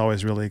class, that's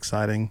always really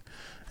exciting.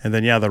 And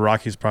then, yeah, the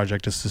Rockies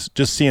project,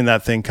 just seeing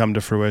that thing come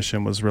to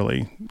fruition was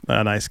really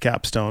a nice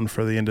capstone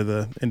for the end of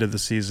the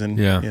season.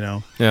 Yeah. You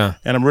know. Yeah.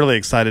 And I'm really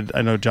excited.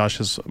 I know Josh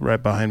is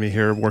right behind me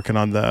here working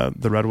on the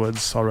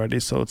Redwoods already.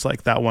 So it's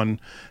like that one,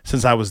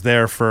 since I was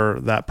there for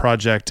that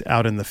project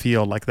out in the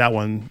field, like that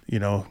one, you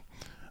know,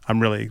 I'm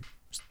really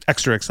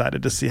extra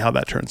excited to see how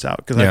that turns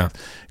out, because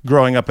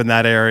growing up in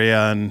that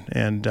area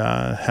and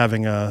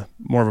having a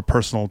more of a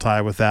personal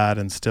tie with that,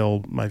 and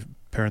still my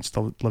parents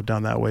still live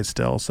down that way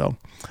still, so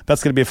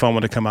that's going to be a fun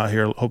one to come out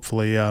here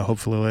hopefully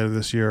later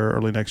this year or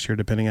early next year,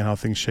 depending on how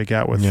things shake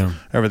out with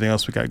everything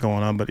else we got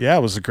going on. But yeah,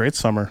 it was a great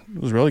summer.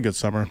 It was a really good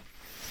summer.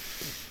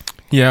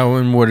 Yeah.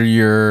 And what are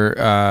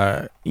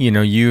your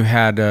you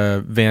had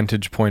a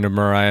vantage point of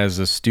Mirai as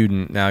a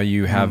student. Now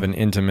you have an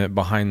intimate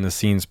behind the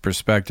scenes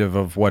perspective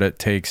of what it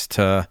takes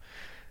to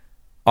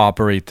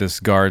operate this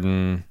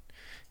garden.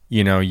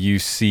 You know, you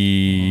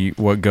see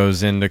what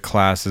goes into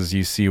classes,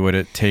 you see what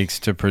it takes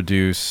to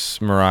produce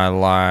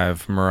Mirai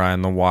Live, Mirai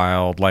in the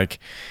Wild. Like,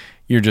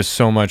 you're just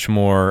so much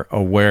more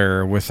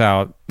aware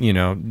without, you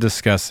know,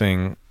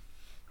 discussing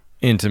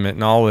intimate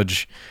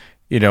knowledge.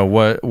 You know,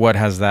 what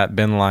has that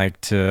been like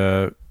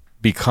to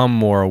become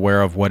more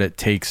aware of what it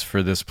takes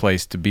for this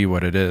place to be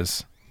what it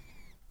is?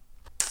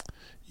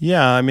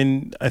 Yeah, I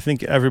mean, I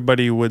think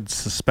everybody would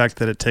suspect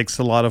that it takes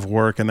a lot of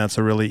work, and that's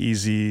a really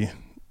easy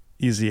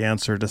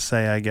answer to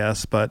say, I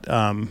guess. But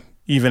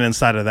even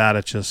inside of that,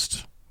 it's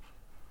just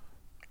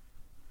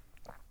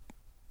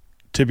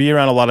to be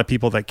around a lot of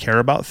people that care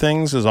about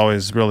things is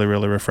always really,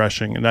 really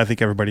refreshing. And I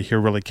think everybody here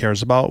really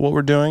cares about what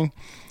we're doing.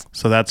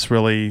 So that's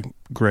really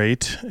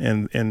great.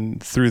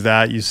 And through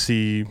that, you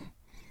see,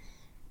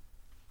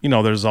 you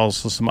know, there's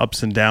also some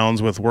ups and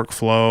downs with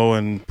workflow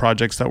and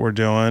projects that we're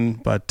doing.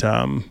 But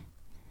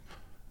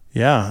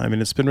yeah, I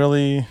mean, it's been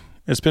really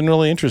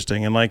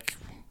interesting. And like,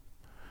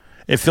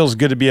 it feels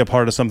good to be a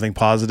part of something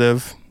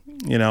positive.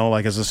 You know,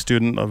 like as a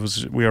student,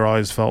 we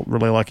always felt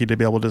really lucky to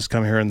be able to just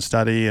come here and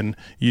study, and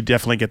you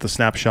definitely get the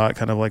snapshot,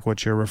 kind of like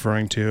what you're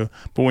referring to.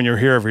 But when you're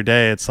here every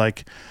day, it's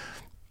like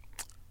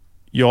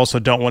you also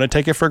don't want to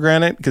take it for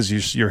granted,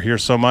 because you're here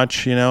so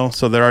much, you know.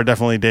 So there are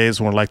definitely days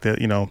when like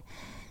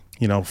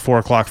 4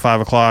 o'clock,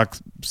 5 o'clock,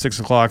 6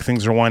 o'clock,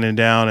 things are winding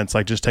down. It's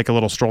like, just take a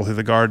little stroll through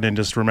the garden and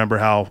just remember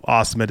how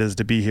awesome it is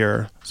to be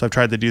here. So I've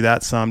tried to do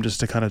that some, just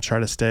to kind of try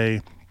to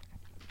stay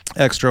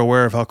extra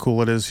aware of how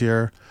cool it is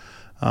here.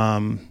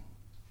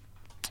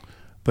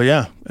 But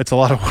yeah, it's a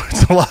lot of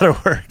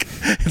work.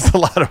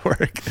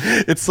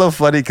 It's so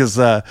funny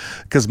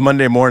because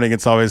Monday morning,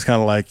 it's always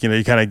kind of like, you know,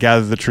 you kind of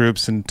gather the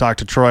troops and talk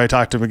to Troy,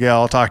 talk to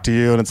Miguel, talk to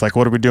you. And it's like,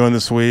 what are we doing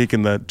this week?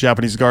 And the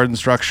Japanese garden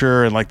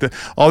structure, and like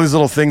all these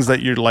little things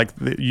that you're like,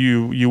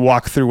 you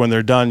walk through when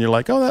they're done. You're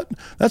like, oh,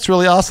 that's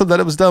really awesome that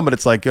it was done. But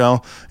it's like, you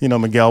know,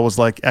 Miguel was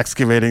like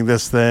excavating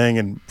this thing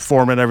and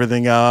forming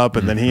everything up.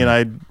 And then he and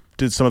I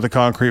did some of the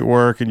concrete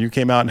work, and you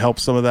came out and helped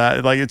some of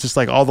that. Like, it's just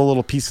like all the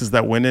little pieces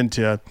that went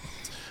into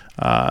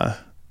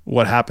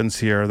what happens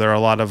here. There are a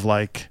lot of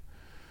like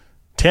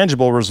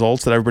tangible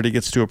results that everybody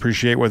gets to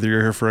appreciate, whether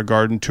you're here for a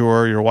garden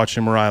tour, you're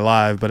watching Mirai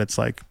Live. But it's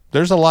like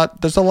there's a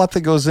lot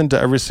that goes into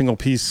every single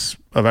piece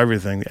of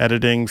everything: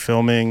 editing,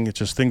 filming. It's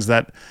just things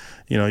that,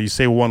 you know, you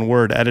say one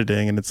word,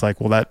 editing, and it's like,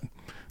 well,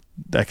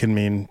 that can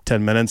mean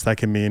 10 minutes, that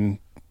can mean,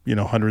 you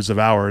know, hundreds of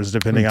hours,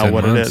 depending on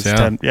what months, it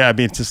is. I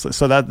mean, just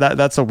so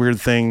that's a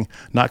weird thing,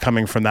 not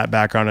coming from that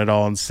background at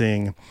all, and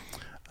seeing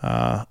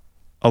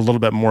a little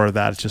bit more of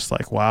that. It's just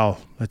like, wow,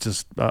 it's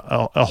just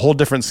a whole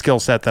different skill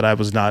set that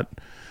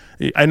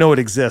I know it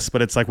exists,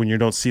 but it's like when you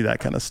don't see that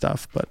kind of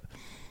stuff. But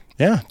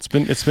yeah, it's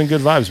been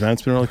good vibes, man.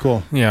 It's been really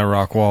cool. Yeah,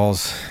 rock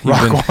walls,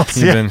 rock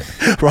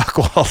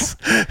walls,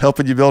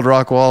 helping you build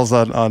rock walls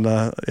on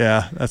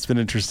that's been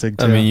interesting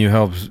too. I mean, you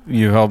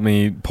helped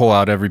me pull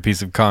out every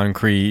piece of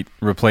concrete,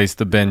 replace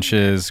the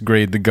benches,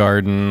 grade the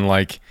garden.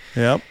 Like,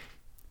 yep.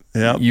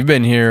 You've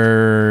been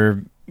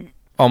here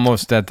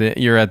almost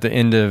you're at the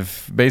end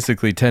of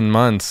basically 10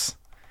 months.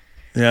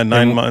 Yeah,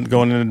 9 months,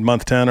 going into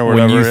month 10 or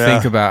whatever. When you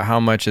think about how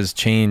much has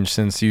changed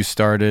since you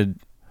started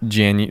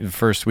the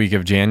first week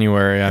of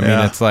January, I mean,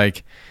 it's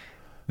like,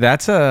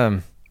 that's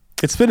a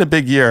It's been a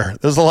big year.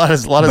 There's a lot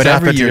has But every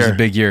happened year's here. a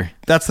big year.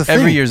 That's the thing.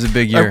 Every year's a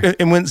big year.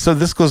 So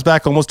this goes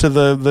back almost to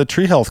the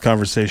tree health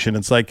conversation.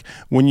 It's like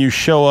when you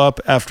show up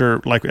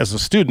after, like as a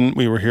student,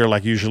 we were here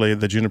like usually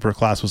the Juniper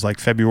class was like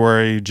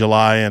February,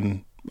 July,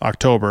 and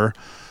October.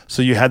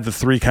 So you had the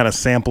 3 kind of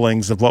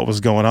samplings of what was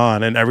going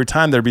on. And every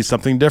time there'd be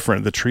something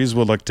different. The trees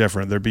would look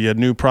different. There'd be a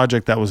new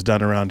project that was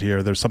done around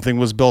here. There's something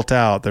was built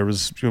out. There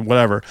was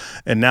whatever.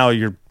 And now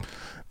you're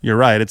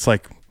right. It's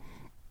like,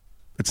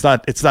 it's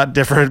not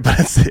different,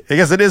 but I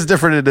guess it is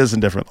different. It isn't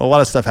different. A lot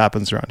of stuff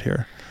happens around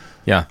here.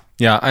 Yeah.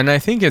 Yeah. And I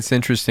think it's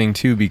interesting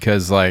too,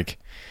 because like,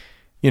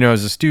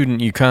 as a student,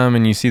 you come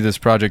and you see this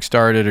project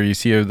started, or you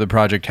see the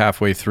project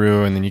halfway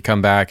through, and then you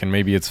come back and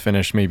maybe it's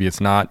finished, maybe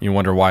it's not. You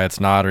wonder why it's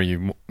not, or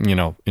you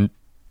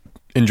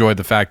enjoy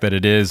the fact that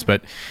it is.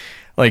 But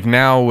like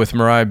now with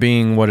Mirai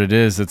being what it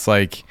is, it's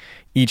like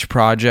each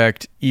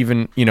project,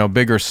 even,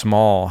 big or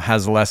small,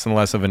 has less and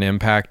less of an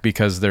impact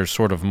because there's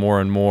sort of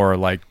more and more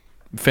like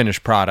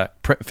finished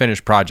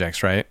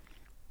projects, right?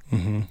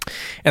 Mm-hmm.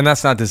 And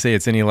that's not to say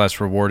it's any less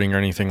rewarding or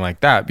anything like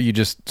that, but you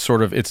just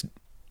sort of,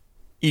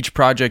 each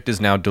project is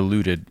now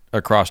diluted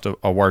across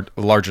a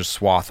larger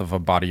swath of a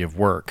body of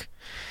work.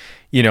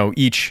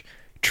 Each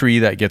tree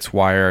that gets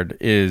wired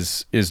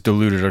is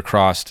diluted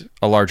across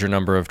a larger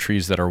number of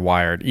trees that are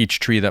wired. Each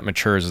tree that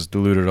matures is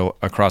diluted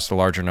across a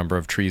larger number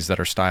of trees that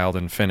are styled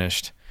and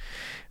finished.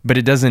 But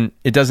it doesn't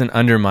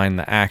undermine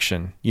the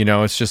action.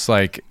 It's just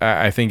like,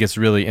 I think it's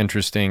really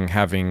interesting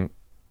having,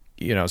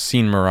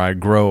 seen Mirai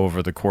grow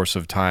over the course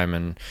of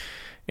time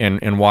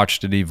and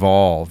watched it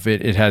evolve.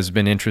 It has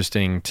been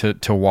interesting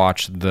to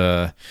watch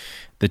the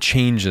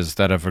changes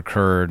that have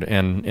occurred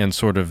and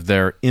sort of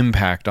their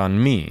impact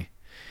on me.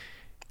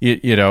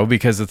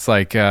 Because it's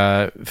like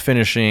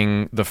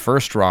finishing the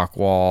first rock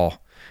wall.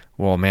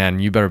 Well, man,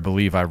 you better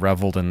believe I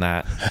reveled in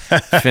that.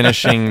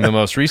 Finishing the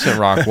most recent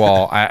rock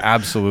wall, I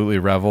absolutely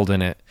reveled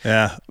in it.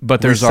 Yeah,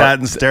 but we sat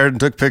and stared and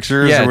took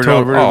pictures. Yeah, and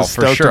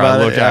for sure.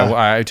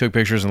 I took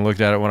pictures and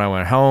looked at it when I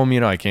went home.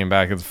 I came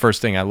back. The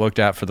first thing I looked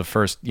at for the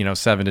first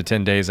 7 to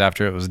 10 days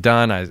after it was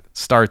done. I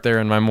start there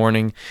in my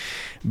morning,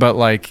 but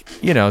like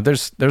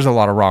there's a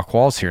lot of rock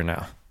walls here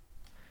now,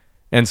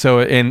 and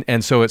so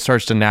it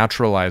starts to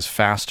naturalize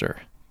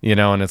faster.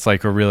 And it's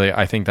like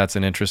I think that's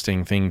an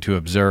interesting thing to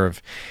observe.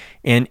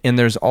 And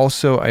there's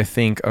also, I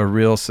think, a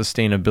real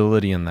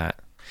sustainability in that,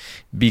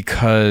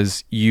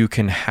 because you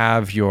can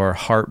have your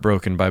heart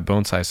broken by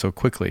bonsai so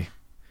quickly,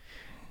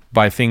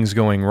 by things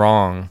going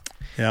wrong.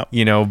 Yeah.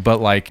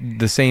 But like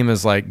the same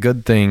as like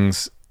good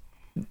things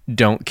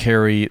don't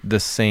carry the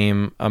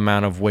same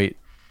amount of weight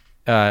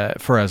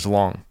for as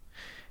long.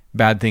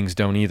 Bad things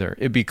don't either.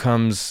 It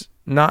becomes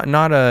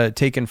not a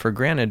taken for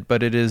granted,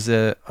 but it is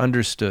a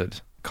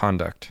understood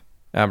conduct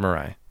at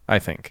Mirai, I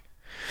think.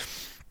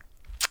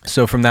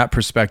 So from that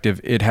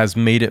perspective, it has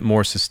made it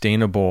more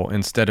sustainable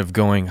instead of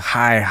going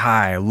high,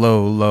 high,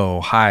 low, low,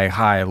 high,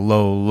 high,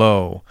 low,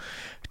 low,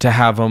 to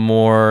have a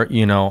more,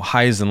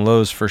 highs and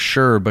lows for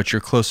sure, but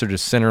you're closer to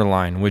center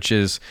line, which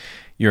is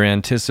your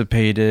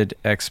anticipated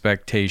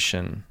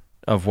expectation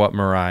of what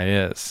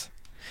Mirai is.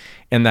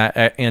 And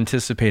that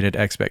anticipated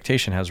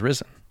expectation has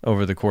risen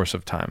over the course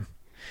of time.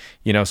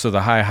 So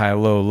the high, high,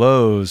 low,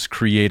 lows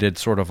created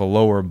sort of a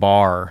lower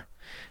bar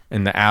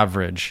in the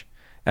average,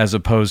 as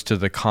opposed to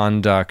the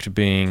conduct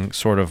being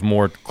sort of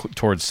more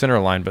towards center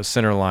line, but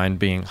center line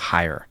being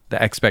higher, the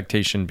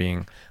expectation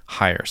being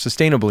higher.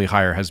 Sustainably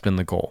higher has been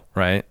the goal,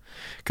 right?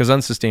 Because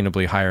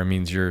unsustainably higher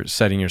means you're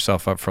setting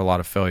yourself up for a lot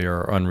of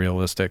failure or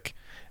unrealistic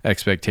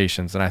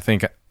expectations. And I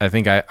think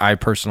I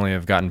personally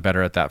have gotten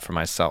better at that for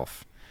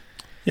myself.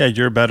 Yeah,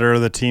 you're better.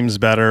 The team's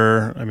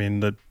better. I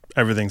mean,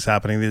 everything's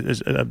happening.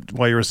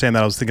 While you were saying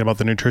that, I was thinking about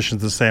the nutrition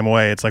the same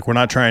way. It's like we're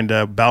not trying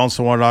to balance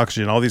the water,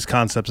 oxygen, all these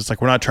concepts. It's like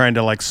we're not trying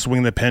to like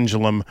swing the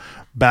pendulum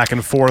back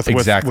and forth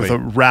with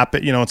a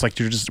rapid. It's like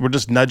we're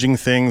just nudging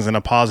things in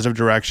a positive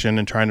direction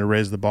and trying to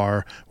raise the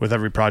bar with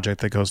every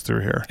project that goes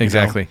through here.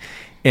 Exactly,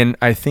 and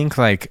I think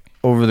like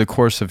over the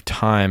course of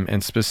time,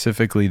 and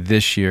specifically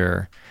this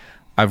year,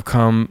 I've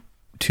come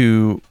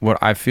to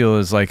what I feel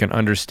is like an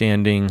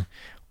understanding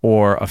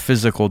or a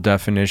physical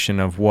definition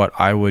of what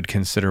I would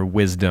consider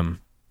wisdom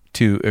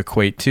to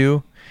equate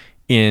to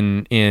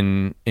in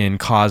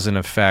cause and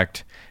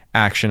effect,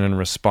 action and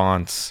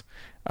response,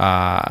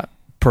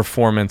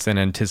 performance and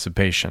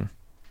anticipation.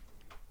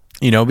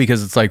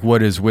 Because it's like,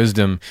 what is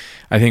wisdom?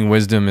 I think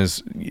wisdom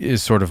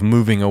is sort of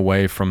moving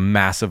away from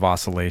massive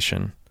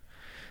oscillation,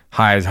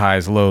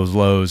 highs,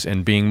 lows,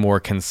 and being more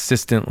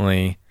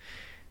consistently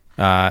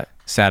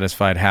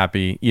satisfied,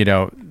 happy,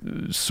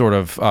 sort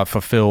of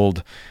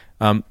fulfilled.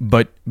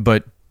 But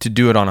to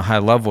do it on a high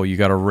level, you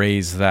got to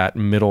raise that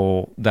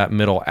middle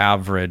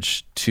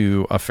average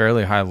to a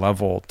fairly high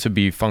level to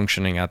be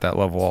functioning at that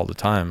level all the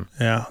time.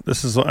 Yeah,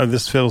 this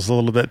feels a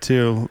little bit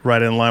too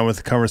right in line with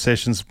the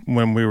conversations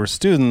when we were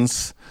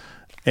students,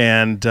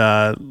 and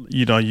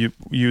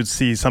you'd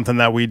see something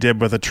that we did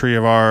with a tree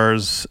of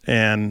ours,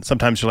 and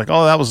sometimes you're like,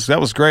 oh, that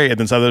was great, and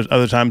then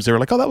other times they were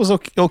like, oh, that was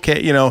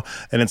okay,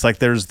 and it's like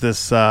there's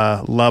this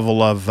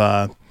level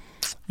of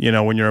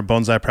when you're a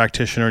bonsai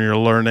practitioner and you're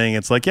learning,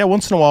 it's like, yeah,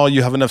 once in a while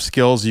you have enough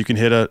skills, you can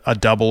hit a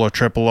double, a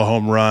triple, a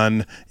home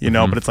run,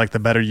 but it's like the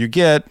better you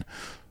get,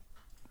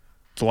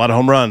 it's a lot of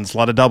home runs, a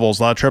lot of doubles,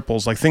 a lot of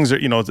triples, like things are,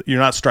 you're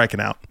not striking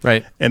out.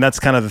 Right. And that's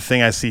kind of the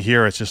thing I see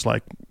here. It's just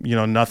like,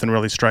 nothing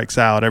really strikes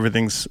out.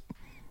 Everything's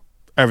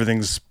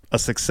a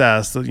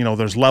success.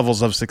 There's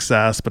levels of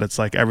success, but it's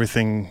like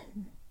everything,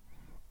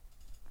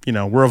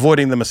 we're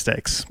avoiding the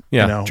mistakes.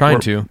 Trying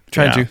to.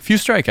 Few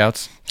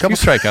strikeouts. Few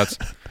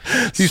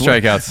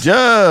strikeouts.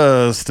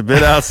 Just a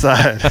bit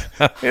outside.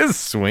 It's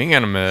swing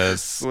and a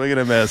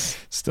miss.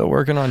 Still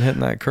working on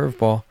hitting that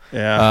curveball.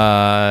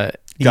 Yeah.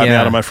 Got me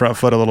out of my front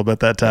foot a little bit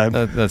that time.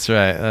 That's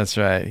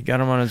right. He got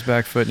him on his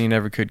back foot and he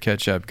never could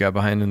catch up. Got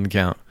behind in the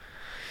count.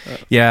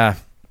 Yeah.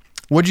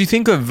 What'd you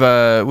think of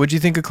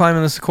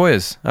climbing the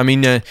Sequoias? I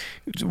mean,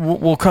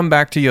 we'll come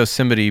back to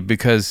Yosemite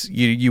because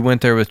you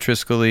went there with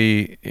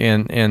Triskel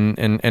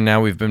and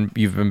now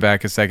you've been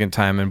back a second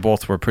time and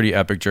both were pretty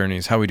epic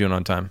journeys. How are we doing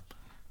on time?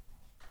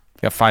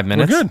 Got 5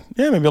 minutes? We're good.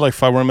 Yeah, maybe like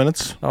 5 more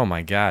minutes. Oh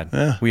my God.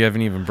 Yeah. We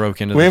haven't even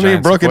broken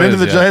into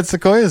the giant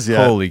sequoias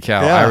yet. Holy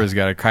cow. Yeah. Ira's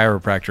got a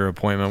chiropractor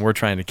appointment. We're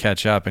trying to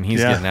catch up and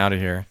he's getting out of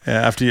here.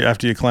 Yeah, after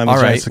you climb the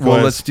giant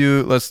sequoias.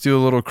 Well, let's do a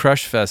little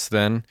crush fest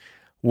then.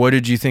 What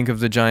did you think of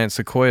the giant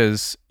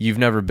sequoias? You've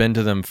never been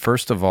to them.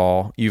 First of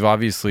all, you've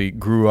obviously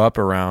grew up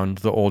around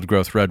the old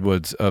growth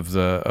redwoods of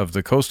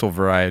the coastal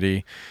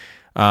variety.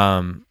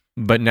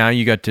 But now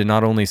you got to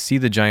not only see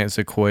the giant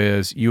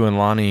sequoias, you and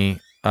Lonnie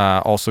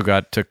also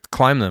got to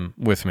climb them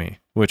with me,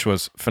 which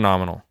was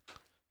phenomenal.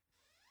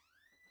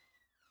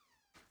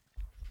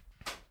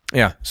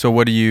 Yeah. So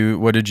what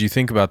did you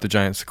think about the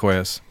giant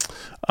sequoias?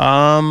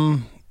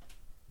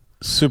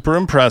 Super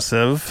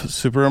impressive.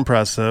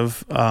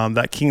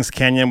 That Kings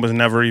Canyon was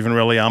never even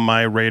really on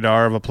my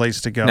radar of a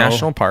place to go.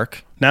 National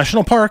Park.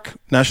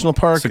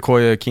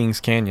 Sequoia,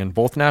 Kings Canyon,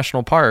 both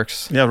national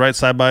parks. Yeah, right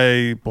side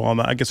by,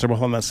 I guess they're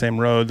both on that same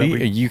road.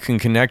 You can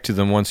connect to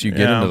them once you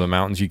get into the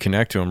mountains. You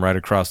connect to them right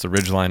across the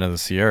ridgeline of the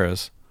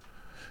Sierras.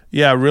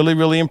 Yeah, really,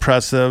 really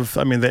impressive.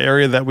 I mean, the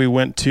area that we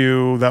went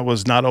to that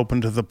was not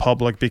open to the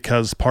public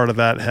because part of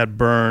that had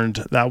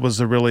burned, that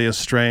was really a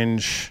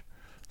strange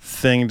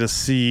thing to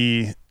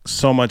see.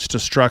 So much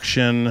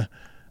destruction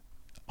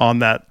on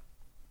that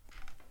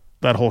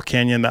whole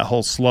canyon, that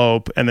whole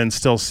slope, and then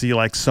still see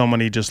like so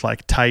many just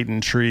like titan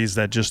trees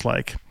that just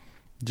like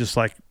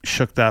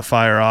shook that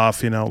fire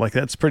off, like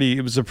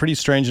it was a pretty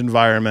strange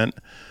environment.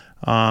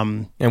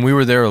 And we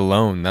were there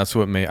alone. That's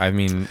what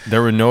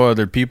there were no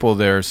other people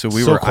there. So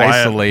we were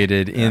quiet.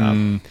 Isolated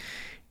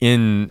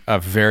in a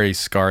very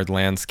scarred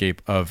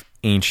landscape of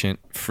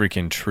ancient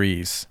freaking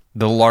trees,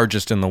 the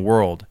largest in the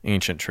world,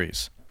 ancient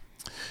trees.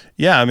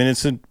 Yeah, I mean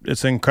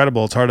it's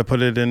incredible. It's hard to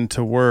put it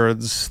into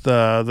words.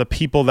 The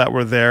people that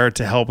were there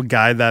to help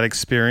guide that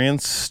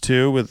experience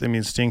too, with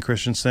Steen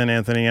Christensen,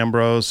 Anthony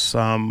Ambrose,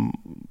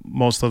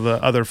 most of the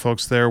other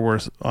folks there were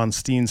on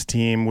Steen's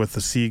team with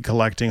the seed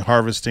collecting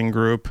harvesting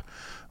group.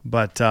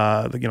 But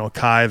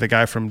Kai, the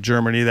guy from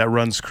Germany that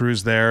runs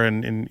crews there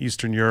and in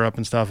Eastern Europe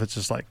and stuff, it's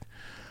just like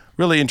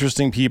really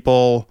interesting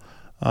people.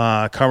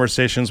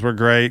 Conversations were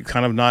great,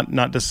 kind of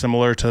not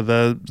dissimilar to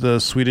the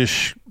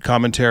Swedish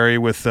commentary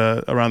with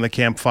around the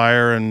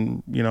campfire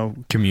and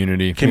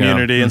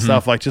community and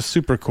stuff, like just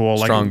super cool.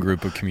 Strong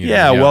group of community.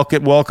 Yeah,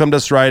 welcomed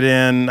us right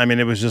in. I mean,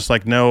 it was just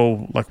like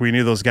we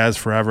knew those guys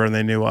forever and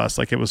they knew us.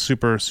 Like it was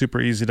super super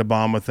easy to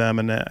bond with them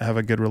and have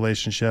a good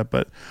relationship.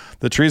 But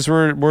the trees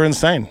were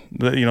insane.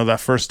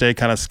 That first day,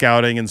 kind of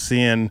scouting and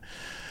seeing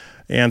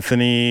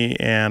Anthony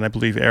and I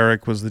believe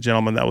Eric was the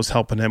gentleman that was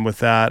helping him with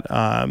that.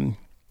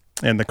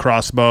 And the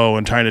crossbow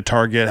and trying to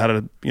target how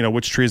to,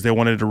 which trees they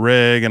wanted to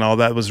rig and all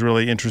that was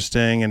really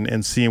interesting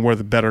and seeing where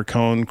the better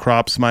cone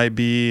crops might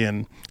be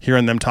and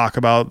hearing them talk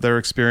about their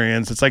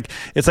experience. It's like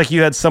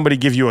you had somebody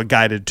give you a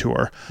guided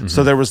tour. Mm-hmm.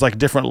 So there was like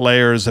different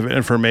layers of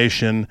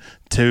information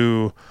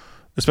to,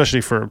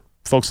 especially for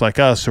folks like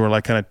us who are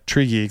like kind of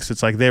tree geeks.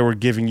 It's like they were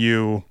giving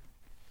you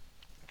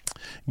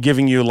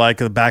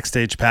like a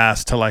backstage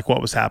pass to like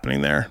what was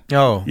happening there.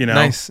 Oh,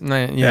 nice.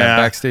 Yeah,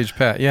 backstage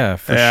pass. Yeah,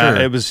 for sure.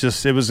 It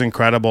was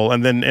incredible.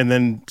 And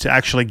then to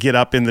actually get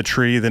up in the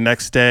tree the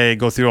next day,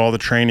 go through all the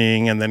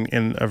training, and then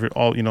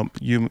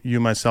you,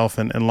 myself,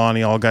 and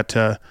Lonnie all got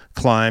to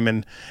climb,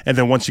 and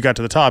then once you got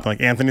to the top, like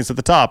Anthony's at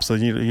the top, so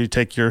you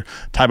take your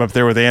time up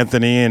there with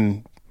Anthony,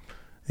 and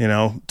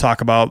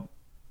talk about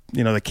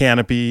the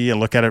canopy and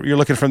look at it. You're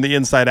looking from the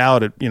inside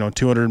out at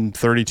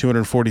 230,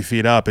 240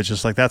 feet up. It's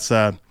just like that's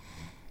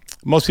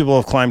most people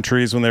have climbed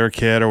trees when they were a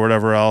kid or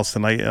whatever else.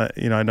 And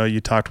I know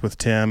you talked with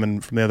Tim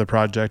and from the other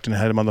project and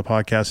had him on the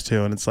podcast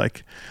too. And it's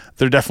like,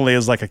 there definitely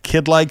is like a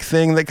kid-like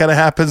thing that kind of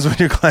happens when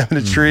you're climbing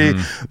a tree,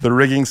 the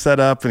rigging set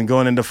up and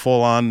going into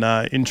full on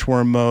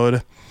inchworm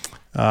mode.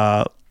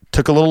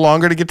 Took a little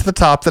longer to get to the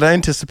top than I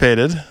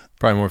anticipated.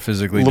 Probably more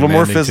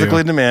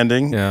physically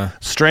demanding. Yeah.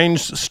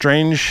 Strange,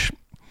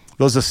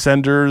 those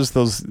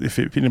ascenders,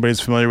 if anybody's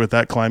familiar with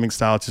that climbing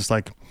style, it's just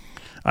like,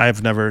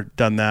 I've never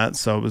done that,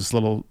 so it was a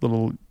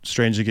little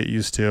strange to get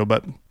used to,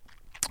 but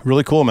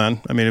really cool, man.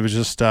 I mean, it was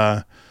just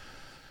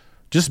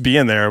just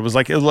being there, it was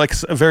like a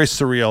very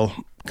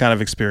surreal kind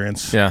of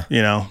experience. Yeah.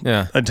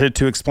 And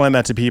to explain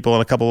that to people,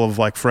 and a couple of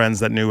like friends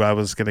that knew I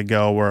was going to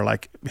go were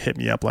like, hit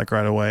me up like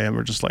right away and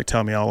were just like,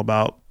 tell me all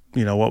about,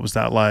 what was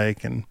that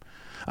like? And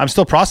I'm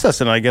still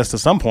processing it, I guess, to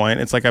some point.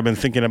 It's like I've been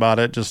thinking about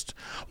it, just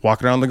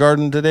walking around the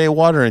garden today,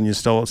 watering. It's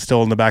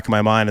still in the back of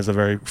my mind as a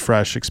very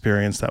fresh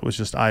experience that was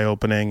just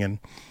eye-opening.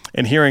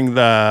 And hearing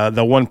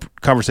the one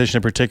conversation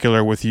in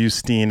particular with you,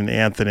 Steen, and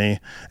Anthony,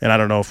 and I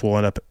don't know if we'll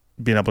end up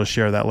being able to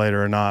share that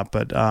later or not,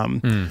 but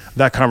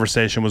that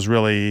conversation was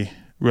really,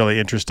 really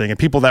interesting. And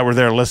people that were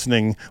there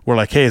listening were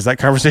like, hey, is that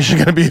conversation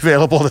going to be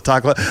available to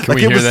talk about? Can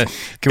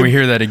we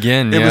hear that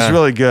again? It was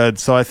really good.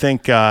 So I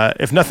think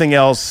if nothing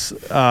else,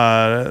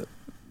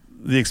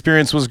 the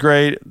experience was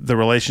great. The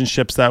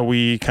relationships that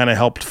we kind of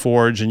helped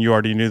forge, and you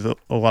already knew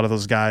a lot of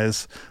those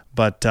guys,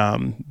 but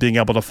being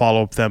able to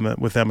follow up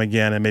with them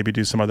again and maybe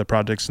do some other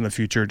projects in the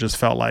future just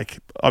felt like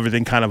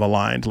everything kind of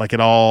aligned. Like it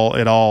all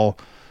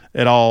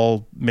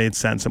made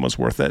sense and was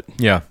worth it.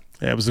 Yeah.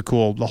 Yeah,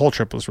 the whole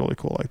trip was really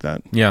cool like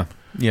that. Yeah.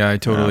 Yeah, I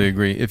totally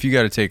agree. If you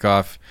got to take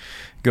off,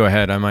 go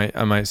ahead. I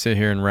might sit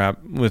here and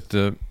wrap with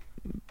the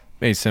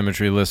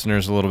Asymmetry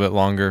listeners a little bit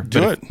longer.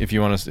 Do it if you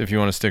want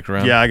to stick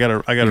around. Yeah, I gotta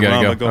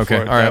run. Go. Go okay.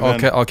 For it. All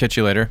right. I'll catch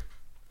you later.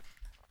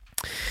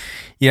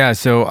 Yeah.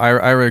 So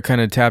Ira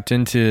kind of tapped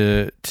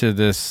into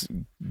this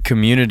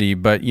community,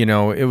 but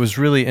it was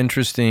really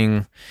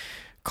interesting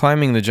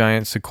climbing the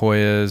giant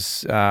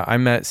sequoias. I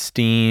met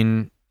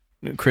Steen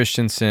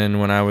Christensen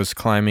when I was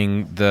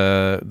climbing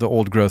the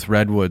old growth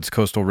redwoods,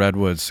 coastal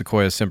redwoods,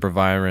 Sequoia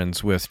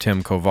sempervirens, with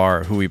Tim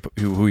Kovar, who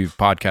we've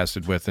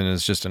podcasted with, and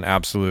is just an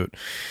absolute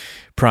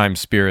prime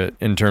spirit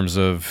in terms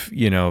of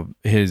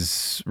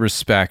his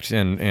respect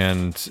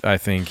and I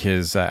think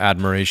his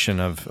admiration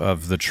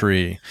of the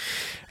tree.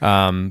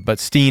 But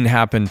Steen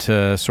happened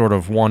to sort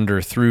of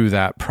wander through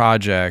that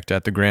project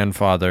at the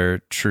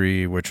grandfather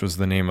tree, which was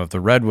the name of the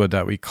redwood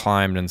that we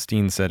climbed. And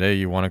Steen said, hey,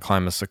 you want to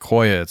climb a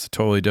sequoia? It's a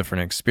totally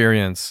different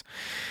experience.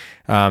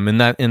 And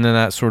then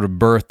that sort of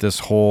birthed this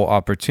whole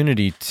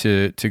opportunity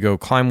to go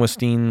climb with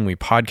Steen. We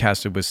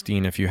podcasted with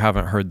Steen. If you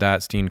haven't heard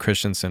that, Steen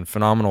Christensen,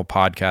 phenomenal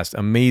podcast,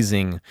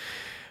 amazing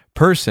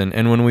person.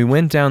 And when we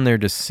went down there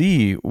to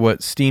see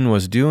what Steen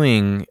was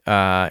doing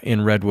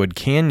in Redwood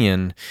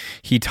Canyon,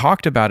 he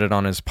talked about it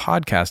on his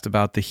podcast,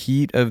 about the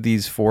heat of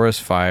these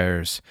forest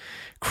fires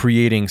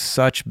creating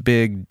such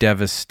big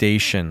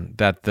devastation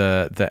that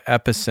the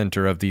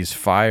epicenter of these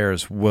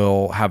fires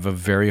will have a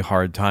very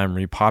hard time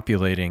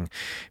repopulating,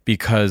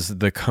 because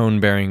the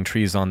cone-bearing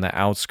trees on the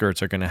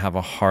outskirts are going to have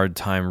a hard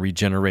time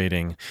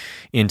regenerating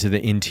into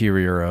the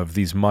interior of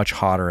these much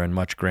hotter and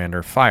much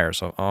grander fires.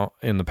 So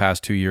in the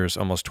past 2 years,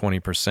 almost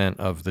 20%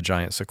 of the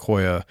giant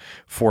sequoia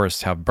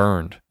forests have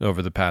burned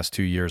over the past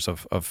 2 years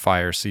of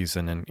fire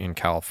season in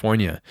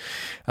California.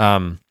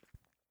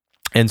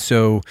 And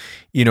so,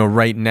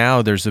 right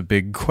now there's a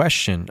big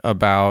question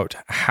about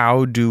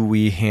how do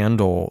we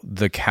handle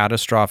the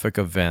catastrophic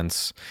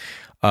events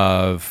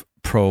of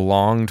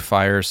prolonged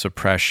fire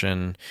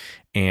suppression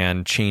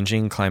and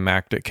changing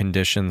climatic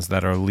conditions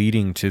that are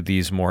leading to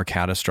these more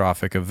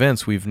catastrophic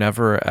events. We've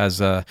never, as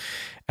a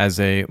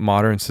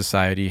modern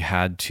society,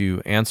 had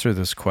to answer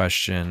this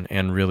question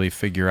and really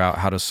figure out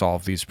how to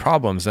solve these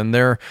problems. And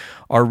there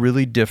are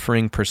really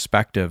differing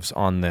perspectives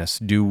on this.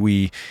 Do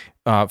we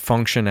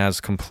function as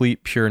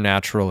complete pure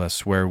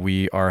naturalists, where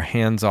we are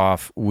hands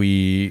off,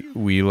 we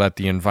let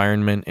the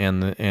environment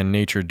and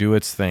nature do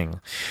its thing?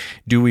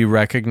 Do we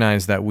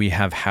recognize that we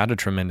have had a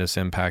tremendous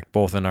impact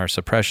both in our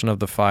suppression of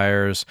the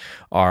fires,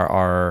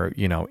 our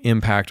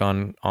impact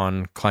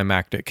on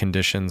climatic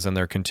conditions and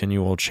their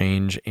continual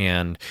change,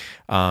 and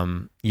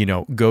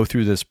go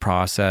through this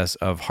process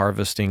of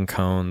harvesting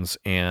cones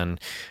and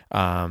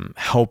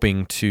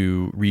helping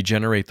to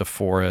regenerate the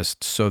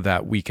forest so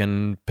that we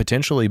can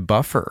potentially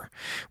buffer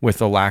with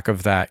the lack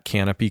of that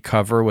canopy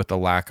cover, with the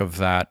lack of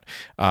that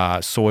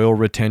soil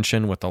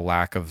retention, with the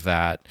lack of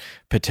that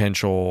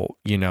potential,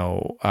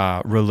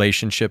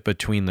 relationship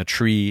between the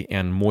tree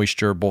and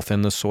moisture, both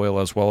in the soil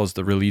as well as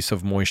the release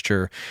of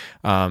moisture,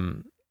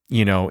 in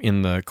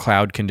the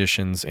cloud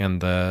conditions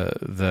and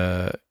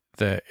the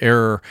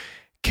air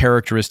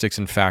characteristics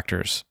and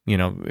factors.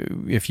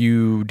 If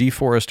you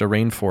deforest a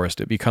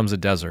rainforest, it becomes a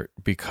desert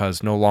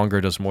because no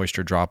longer does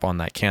moisture drop on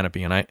that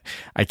canopy. And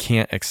I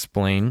can't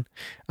explain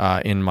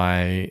in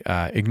my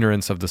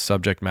ignorance of the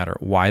subject matter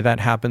why that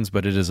happens,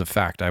 but it is a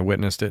fact. I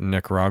witnessed it in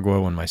Nicaragua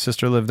when my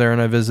sister lived there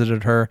and I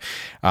visited her.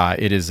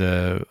 It is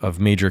of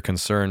major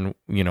concern,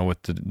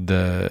 with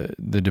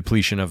the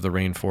depletion of the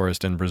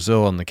rainforest in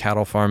Brazil and the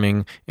cattle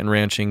farming and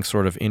ranching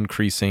sort of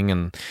increasing.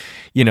 And,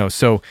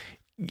 so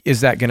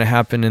is that going to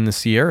happen in the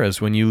Sierras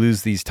when you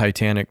lose these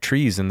titanic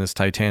trees and this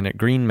titanic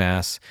green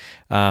mass?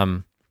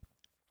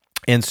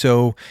 And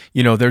so,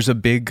 there's a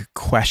big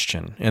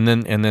question. And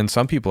then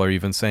some people are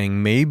even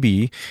saying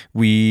maybe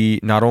we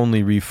not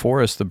only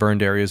reforest the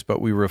burned areas,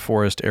 but we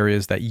reforest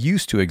areas that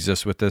used to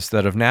exist with this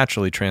that have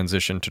naturally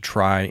transitioned to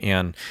try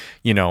and,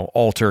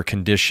 alter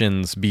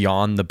conditions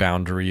beyond the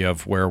boundary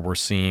of where we're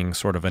seeing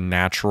sort of a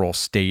natural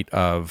state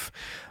of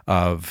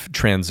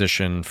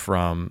transition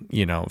from,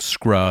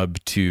 scrub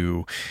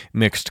to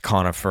mixed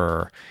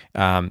conifer.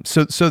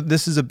 So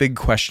this is a big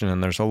question,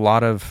 and there's a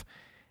lot of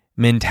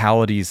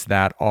mentalities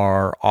that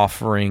are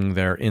offering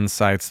their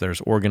insights.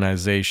 There's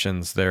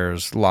organizations,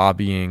 there's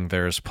lobbying,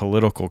 there's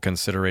political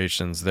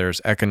considerations, there's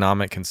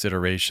economic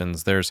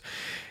considerations. There's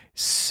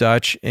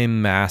such a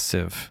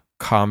massive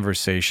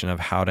conversation of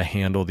how to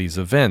handle these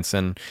events.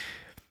 And,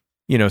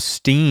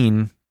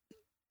 Steen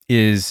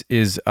is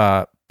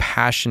a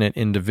passionate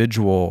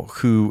individual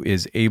who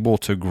is able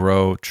to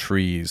grow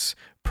trees,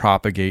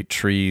 propagate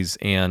trees.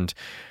 And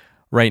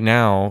right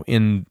now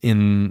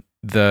in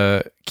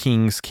the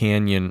Kings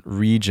Canyon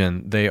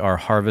region, they are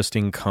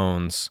harvesting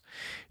cones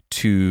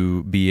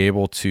to be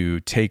able to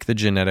take the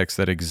genetics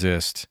that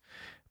exist,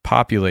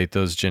 populate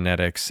those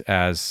genetics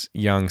as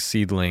young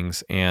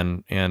seedlings,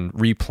 and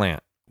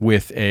replant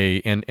with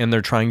and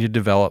they're trying to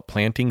develop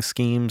planting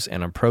schemes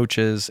and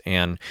approaches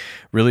and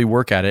really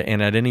work at it.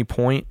 And at any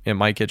point, it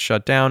might get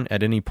shut down.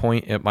 At any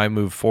point, it might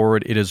move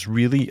forward. It is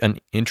really an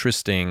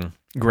interesting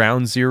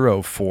ground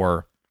zero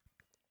for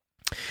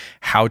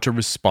how to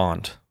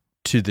respond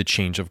to the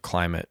change of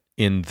climate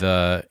in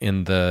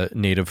the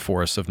native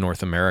forests of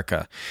North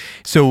America.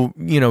 So,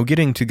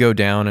 getting to go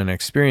down and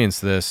experience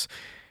this,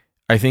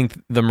 I think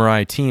the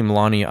Mirai team,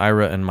 Lonnie,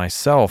 Ira, and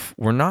myself,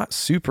 were not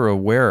super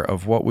aware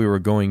of what we were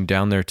going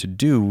down there to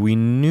do. We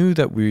knew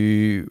that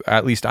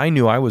at least I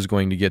knew I was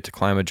going to get to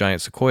climb a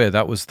giant sequoia.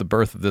 That was the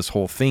birth of this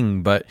whole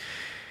thing. But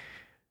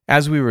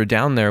as we were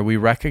down there, we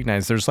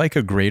recognized there's like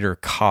a greater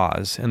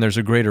cause and there's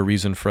a greater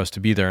reason for us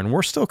to be there. And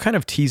we're still kind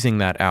of teasing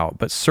that out,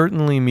 but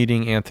certainly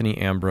meeting Anthony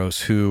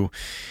Ambrose, who,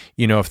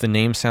 if the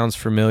name sounds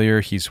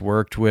familiar, he's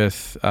worked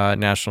with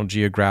National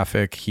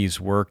Geographic. He's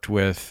worked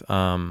with,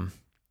 hey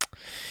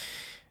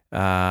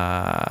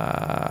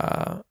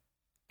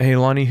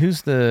Lonnie,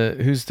 who's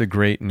the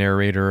great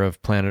narrator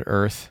of Planet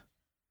Earth?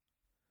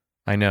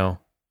 I know.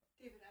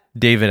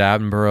 David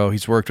Attenborough.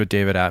 He's worked with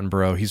David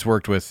Attenborough. He's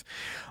worked with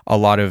a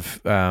lot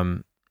of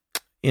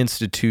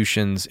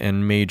institutions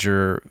and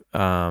major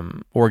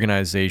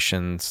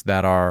organizations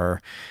that are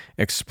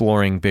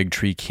exploring big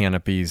tree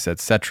canopies,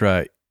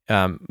 etc.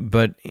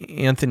 But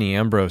Anthony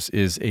Ambrose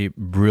is a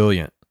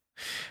brilliant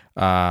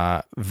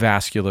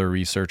vascular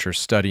researcher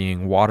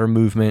studying water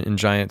movement in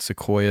giant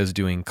sequoias,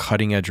 doing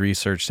cutting edge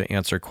research to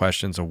answer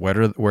questions of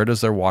where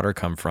does their water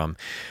come from?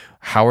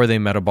 How are they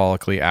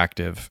metabolically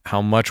active?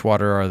 How much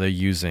water are they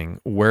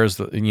using?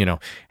 Where's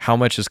how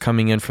much is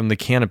coming in from the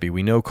canopy?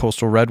 We know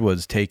coastal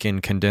redwoods take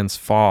in condensed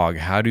fog.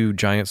 How do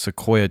giant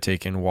sequoia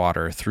take in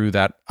water through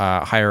that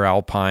higher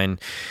alpine,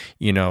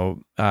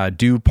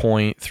 dew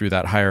point, through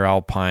that higher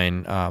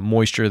alpine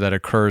moisture that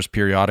occurs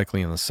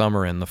periodically in the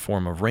summer in the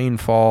form of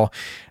rainfall?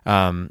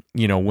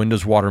 When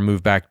does water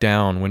move back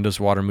down? When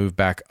does water move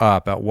back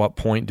up? At what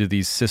point do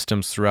these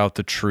systems throughout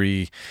the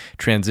tree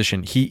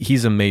transition?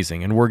 He's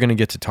amazing. And we're going to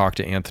get to talk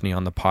to Anthony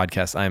on the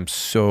podcast. I am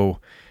so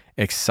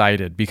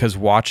excited because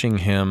watching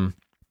him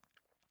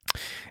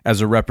as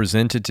a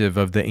representative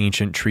of the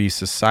Ancient Tree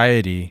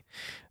Society,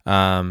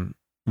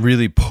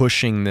 really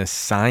pushing this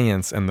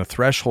science and the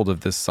threshold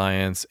of this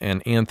science,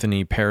 and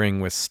Anthony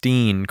pairing with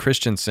Steen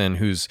Christensen,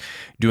 who's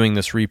doing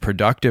this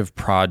reproductive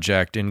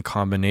project in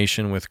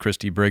combination with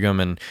Christy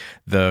Brigham and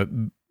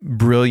the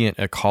brilliant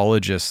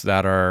ecologists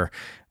that are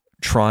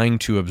trying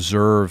to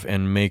observe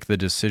and make the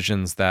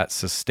decisions that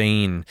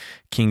sustain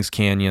Kings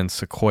Canyon,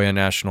 Sequoia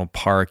National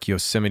Park,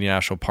 Yosemite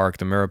National Park,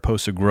 the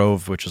Mariposa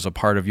Grove, which is a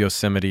part of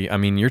Yosemite. I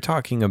mean, you're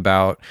talking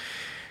about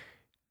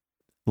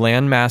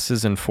land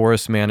masses and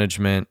forest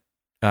management,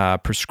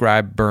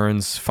 prescribed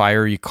burns,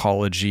 fire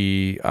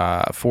ecology,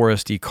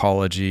 forest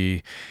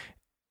ecology.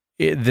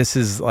 This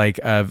is like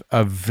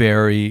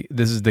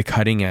this is the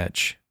cutting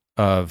edge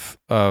of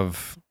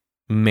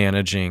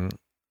managing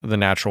the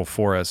natural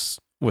forests,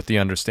 with the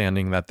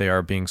understanding that they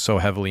are being so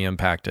heavily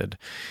impacted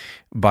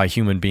by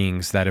human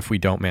beings that if we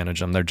don't manage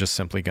them, they're just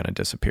simply going to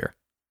disappear.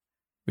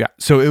 Yeah.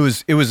 So it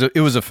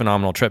was a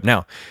phenomenal trip.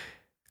 Now,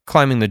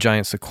 climbing the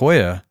giant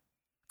sequoia,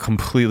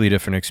 completely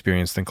different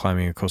experience than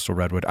climbing a coastal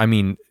redwood. I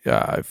mean,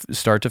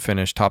 start to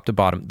finish, top to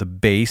bottom, the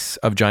base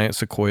of giant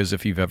sequoias,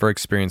 if you've ever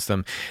experienced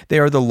them, they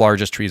are the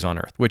largest trees on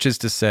earth, which is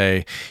to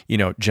say,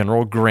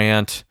 General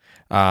Grant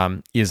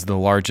is the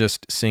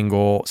largest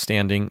single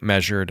standing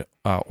measured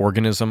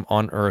organism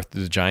on Earth,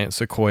 the giant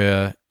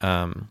sequoia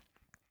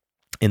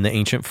in the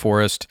ancient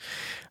forest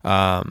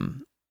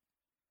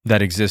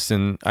that exists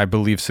in, I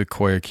believe,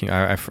 Sequoia King.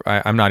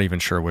 I'm not even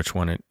sure which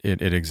one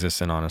it exists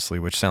in, honestly,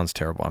 which sounds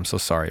terrible. I'm so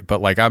sorry.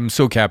 But I'm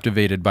so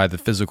captivated by the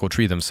physical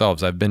tree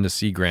themselves. I've been to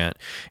Sea Grant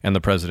and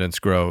the President's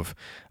Grove,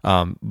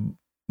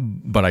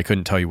 but I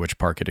couldn't tell you which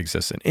park it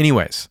exists in.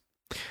 Anyways,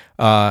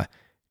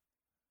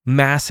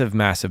 Massive,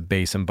 massive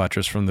base and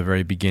buttress from the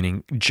very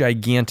beginning.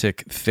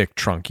 Gigantic, thick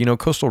trunk.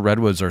 Coastal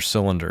redwoods are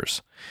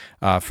cylinders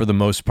for the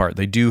most part.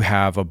 They do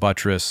have a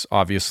buttress,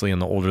 obviously,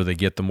 and the older they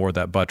get, the more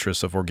that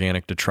buttress of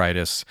organic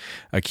detritus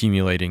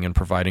accumulating and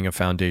providing a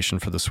foundation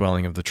for the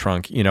swelling of the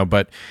trunk.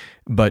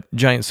 But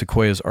giant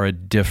sequoias are a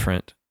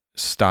different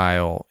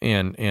style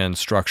and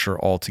structure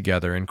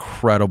altogether.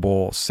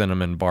 Incredible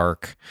cinnamon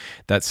bark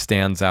that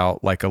stands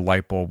out like a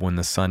light bulb when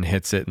the sun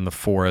hits it in the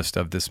forest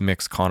of this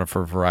mixed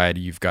conifer variety.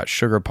 You've got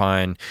sugar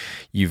pine,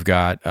 you've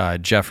got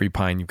Jeffrey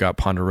pine, you've got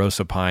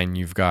ponderosa pine,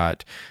 you've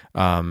got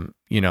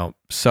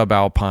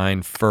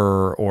subalpine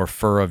fir or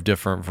fir of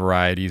different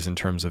varieties in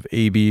terms of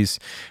ABs.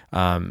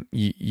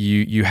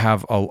 You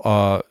have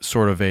a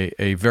sort of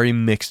a very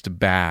mixed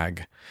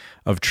bag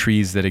of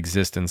trees that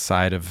exist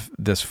inside of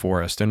this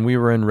forest. And we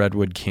were in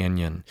Redwood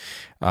Canyon,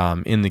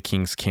 in the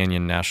Kings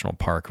Canyon National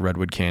Park,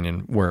 Redwood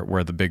Canyon, where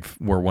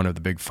one of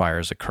the big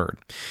fires occurred.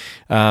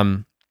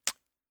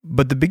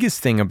 But the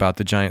biggest thing about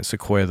the giant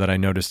sequoia that I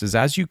noticed is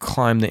as you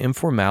climb, the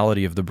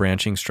informality of the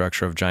branching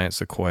structure of giant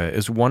sequoia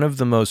is one of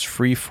the most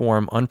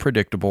free-form,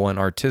 unpredictable, and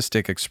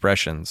artistic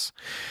expressions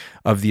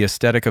of the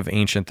aesthetic of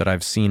ancient that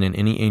I've seen in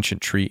any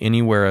ancient tree,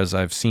 anywhere as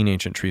I've seen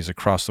ancient trees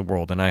across the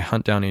world. And I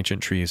hunt down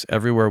ancient trees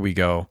everywhere we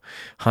go.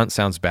 Hunt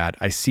sounds bad.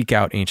 I seek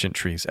out ancient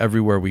trees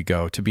everywhere we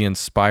go to be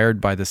inspired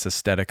by this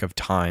aesthetic of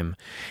time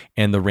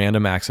and the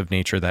random acts of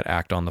nature that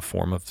act on the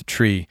form of the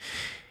tree.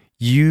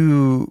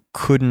 You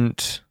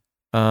couldn't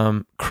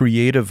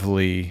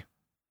creatively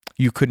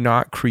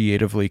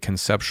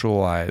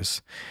conceptualize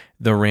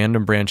the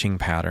random branching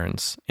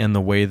patterns and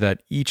the way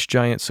that each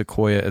giant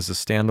sequoia is a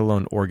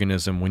standalone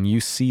organism. When you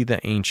see the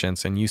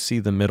ancients and you see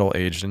the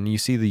middle-aged and you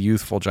see the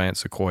youthful giant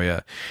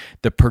sequoia,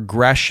 the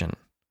progression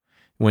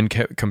when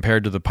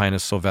compared to the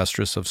Pinus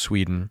sylvestris of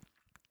Sweden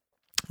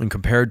and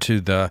compared to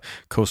the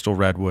coastal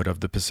redwood of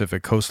the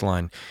Pacific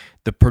coastline,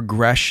 the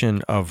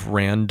progression of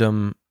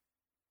random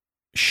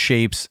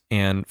shapes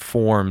and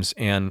forms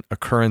and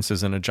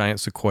occurrences in a giant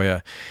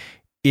sequoia,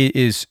 it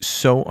is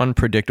so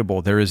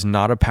unpredictable. There is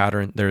not a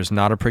pattern. There is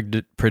not a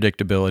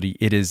predictability.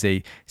 It is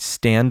a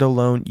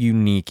standalone,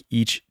 unique,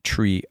 each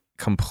tree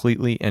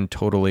completely and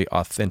totally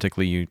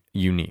authentically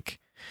unique.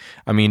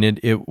 I mean,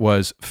 it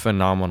was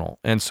phenomenal.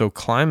 And so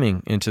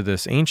climbing into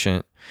this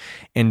ancient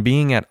and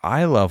being at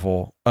eye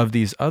level of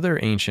these other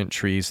ancient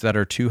trees that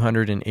are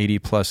 280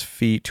 plus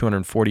feet,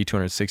 240,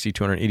 260,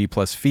 280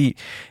 plus feet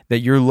that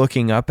you're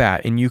looking up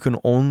at, and you can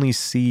only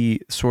see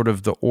sort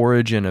of the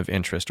origin of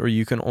interest, or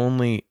you can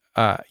only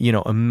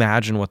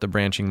imagine what the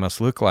branching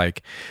must look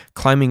like.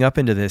 Climbing up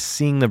into this,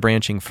 seeing the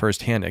branching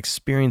firsthand,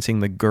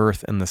 experiencing the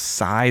girth and the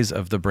size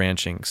of the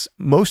branchings.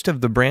 Most of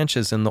the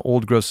branches in the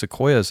old growth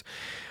sequoias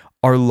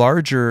are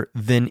larger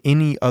than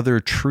any other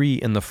tree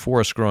in the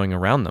forest growing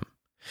around them.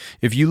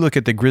 If you look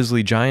at the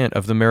grizzly giant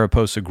of the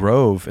Mariposa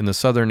Grove in the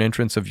southern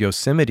entrance of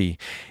Yosemite,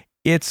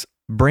 its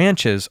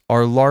branches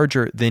are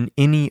larger than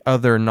any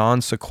other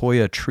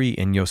non-sequoia tree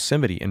in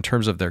Yosemite in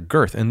terms of their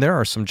girth. And there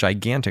are some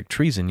gigantic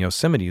trees in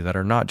Yosemite that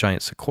are not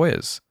giant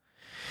sequoias.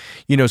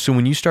 So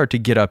when you start to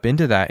get up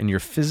into that and you're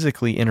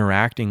physically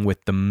interacting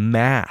with the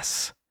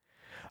mass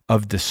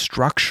of the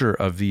structure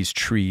of these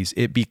trees,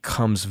 it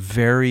becomes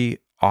very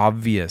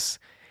obvious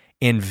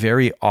and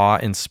very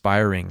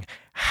awe-inspiring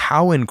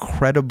how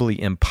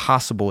incredibly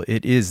impossible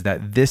it is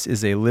that this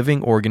is a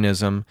living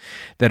organism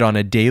that on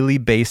a daily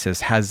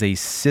basis has a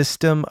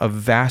system of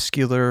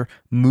vascular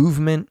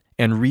movement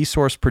and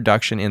resource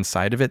production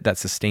inside of it that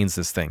sustains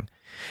this thing.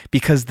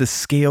 Because the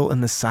scale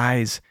and the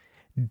size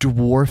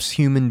dwarfs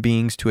human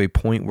beings to a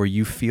point where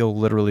you feel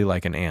literally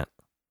like an ant.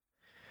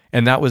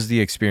 And that was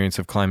the experience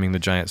of climbing the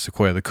giant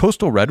sequoia. The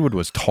coastal redwood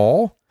was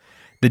tall.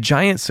 The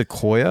giant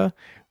sequoia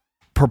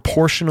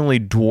proportionally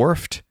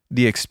dwarfed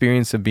the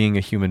experience of being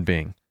a human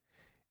being.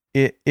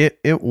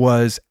 It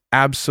was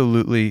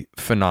absolutely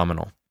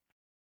phenomenal.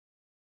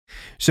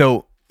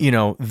 So,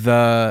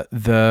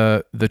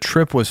 the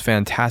trip was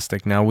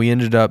fantastic. Now we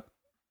ended up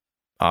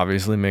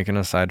obviously making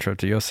a side trip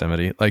to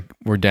Yosemite. Like,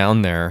 we're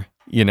down there,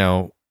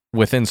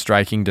 within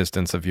striking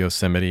distance of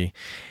Yosemite.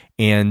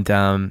 And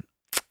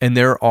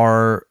there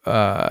are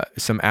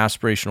some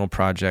aspirational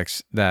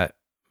projects that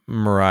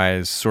Mirai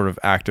is sort of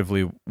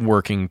actively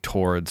working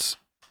towards,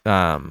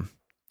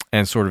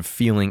 and sort of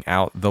feeling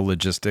out the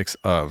logistics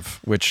of,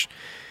 which,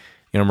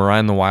 Mirai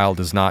in the Wild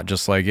is not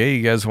just like, hey,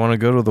 you guys want to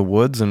go to the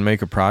woods and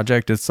make a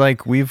project? It's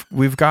like we've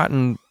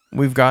gotten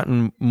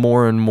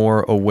more and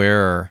more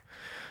aware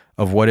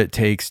of what it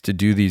takes to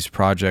do these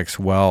projects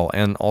well,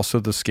 and also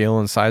the scale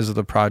and size of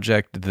the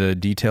project, the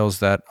details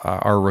that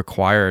are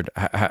required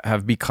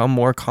have become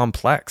more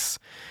complex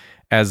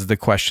as the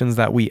questions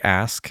that we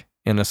ask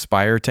and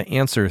aspire to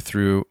answer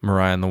through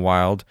Mirai in the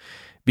Wild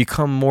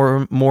become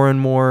more and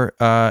more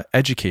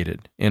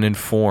educated and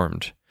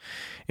informed.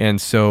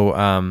 And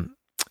so,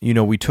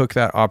 we took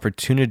that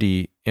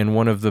opportunity, and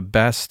one of the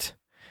best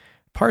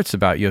parts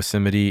about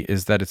Yosemite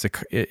is that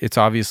it's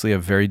obviously a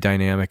very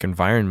dynamic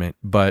environment,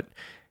 but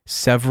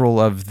several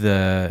of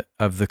the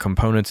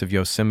components of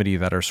Yosemite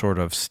that are sort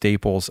of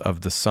staples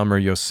of the summer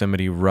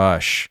Yosemite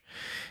rush,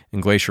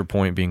 and Glacier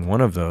Point being one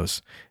of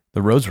those,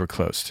 the roads were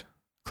closed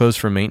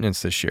for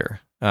maintenance this year.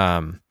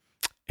 And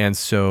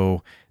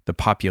so the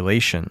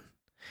population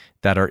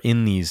that are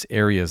in these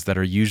areas that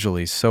are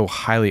usually so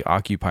highly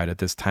occupied at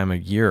this time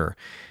of year,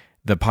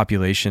 the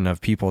population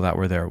of people that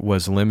were there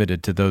was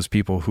limited to those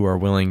people who are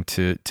willing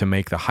to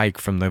make the hike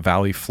from the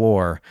valley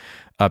floor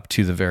up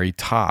to the very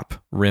top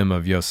rim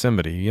of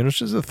Yosemite,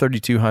 which is a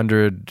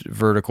 3,200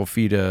 vertical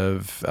feet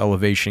of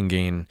elevation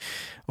gain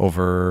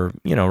over,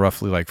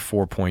 roughly like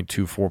 4.2,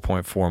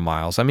 4.4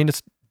 miles. I mean,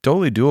 it's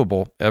totally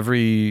doable.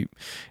 Every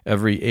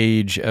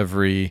age,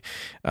 every,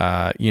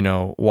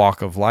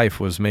 walk of life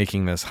was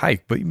making this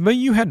hike, but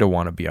you had to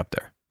want to be up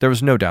there. There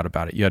was no doubt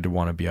about it. You had to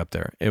want to be up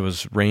there. It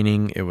was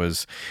raining. It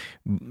was,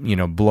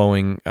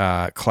 blowing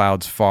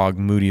clouds, fog,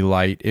 moody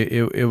light.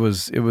 It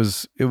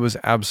was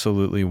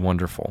absolutely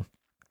wonderful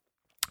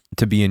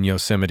to be in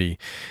Yosemite,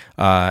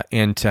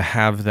 and to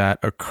have that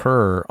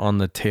occur on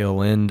the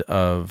tail end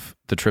of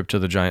the trip to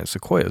the giant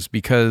sequoias,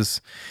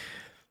 because,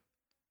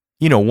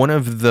 one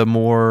of the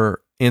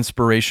more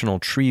inspirational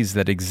trees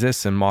that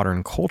exists in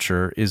modern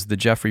culture is the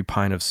Jeffrey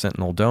pine of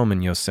Sentinel Dome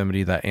in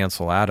Yosemite that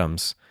Ansel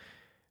Adams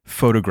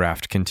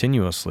photographed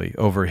continuously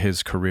over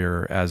his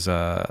career as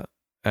a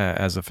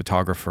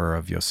photographer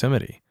of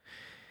Yosemite.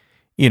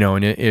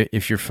 And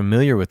if you're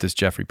familiar with this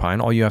Jeffrey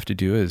pine, all you have to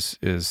do is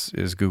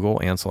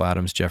Google Ansel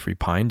Adams Jeffrey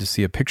pine to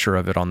see a picture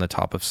of it on the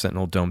top of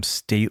Sentinel Dome.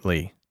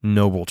 Stately,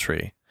 noble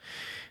tree.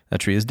 That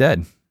tree is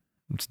dead.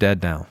 It's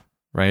dead now,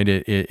 right?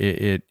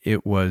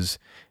 It was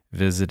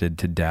visited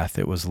to death.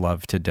 It was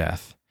loved to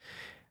death.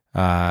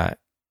 And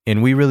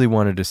we really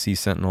wanted to see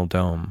Sentinel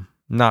Dome,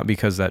 not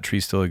because that tree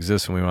still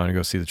exists and we want to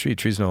go see the tree. The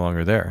tree's no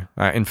longer there.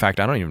 In fact,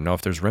 I don't even know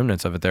if there's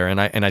remnants of it there,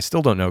 and I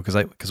still don't know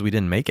because we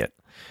didn't make it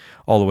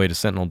all the way to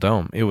Sentinel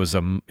Dome. It was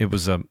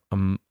a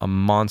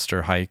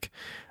monster hike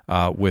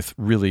with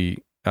really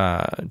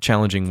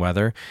challenging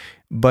weather,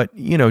 but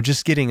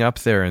just getting up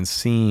there and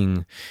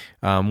seeing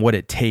what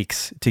it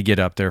takes to get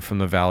up there from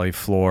the valley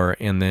floor,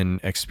 and then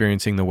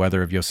experiencing the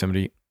weather of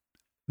Yosemite.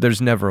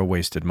 There's never a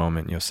wasted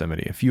moment in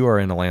Yosemite. If you are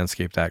in a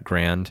landscape that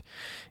grand,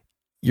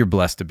 you're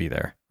blessed to be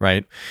there,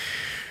 right?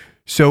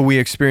 So we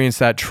experienced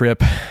that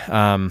trip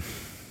and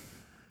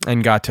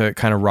got to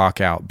kind of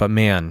rock out. But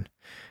man,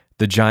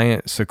 the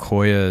giant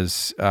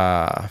sequoias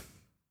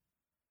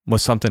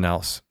was something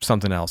else.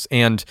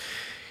 And,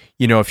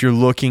 if you're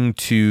looking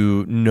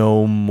to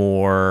know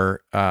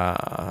more,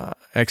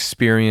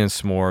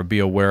 experience more, be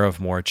aware of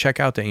more, check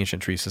out the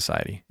Ancient Tree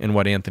Society and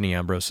what Anthony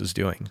Ambrose is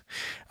doing.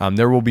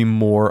 There will be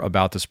more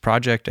about this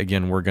project.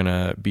 Again, we're going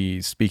to be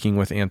speaking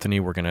with Anthony.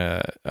 We're going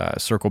to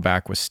circle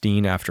back with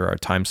Steen after our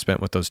time spent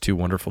with those two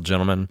wonderful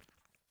gentlemen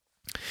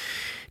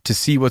to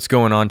see what's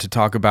going on, to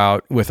talk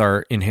about with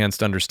our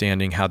enhanced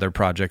understanding how their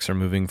projects are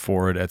moving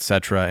forward,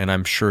 etc. And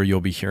I'm sure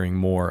you'll be hearing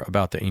more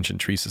about the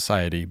Ancient Tree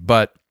Society.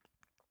 But,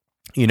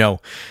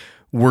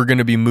 we're going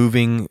to be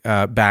moving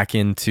back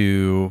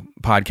into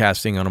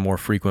podcasting on a more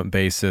frequent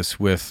basis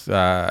with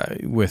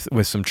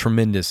some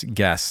tremendous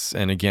guests.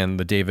 And again,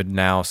 the David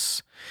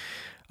Naus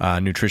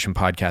nutrition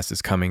podcast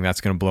is coming. That's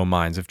going to blow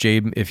minds.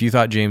 If you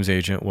thought James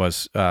Agent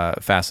was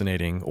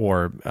fascinating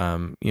or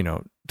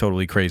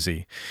totally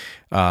crazy,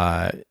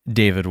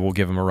 David will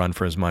give him a run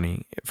for his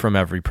money from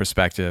every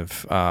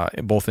perspective,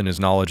 both in his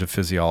knowledge of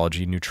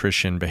physiology,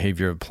 nutrition,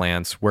 behavior of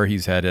plants, where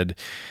he's headed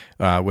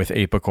with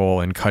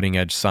apical and cutting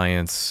edge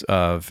science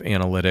of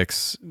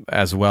analytics,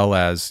 as well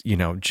as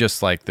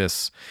just like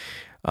this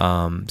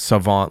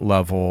savant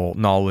level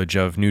knowledge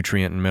of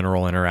nutrient and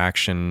mineral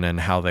interaction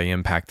and how they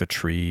impact the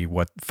tree,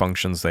 what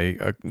functions they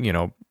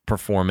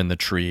perform in the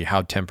tree,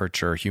 how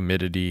temperature,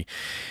 humidity,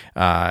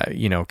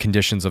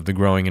 conditions of the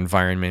growing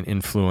environment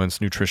influence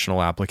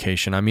nutritional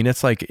application. I mean,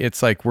 it's like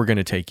we're going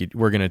to take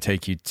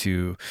you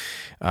to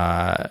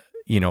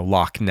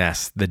Loch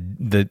Ness,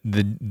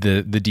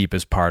 the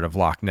deepest part of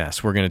Loch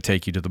Ness. We're going to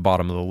take you to the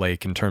bottom of the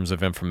lake in terms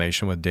of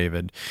information with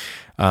David.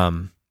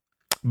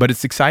 But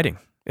it's exciting.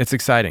 It's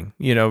exciting.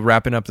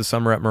 Wrapping up the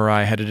summer at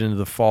Mirai, headed into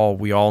the fall,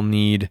 we all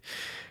need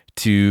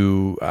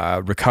to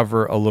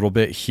recover a little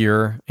bit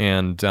here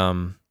and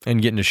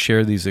getting to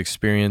share these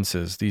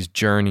experiences, these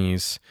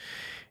journeys,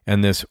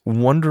 and this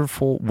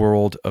wonderful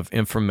world of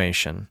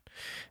information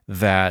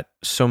that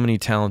so many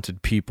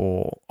talented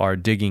people are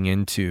digging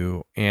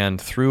into, and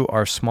through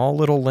our small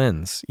little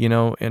lens,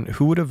 and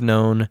who would have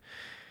known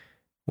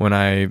when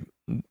I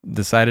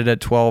decided at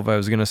 12 I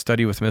was going to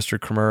study with Mr.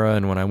 Kimura,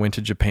 and when I went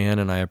to Japan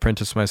and I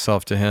apprenticed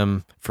myself to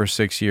him for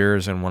 6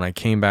 years, and when I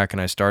came back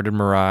and I started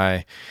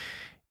Mirai,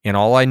 and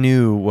all I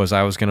knew was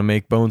I was going to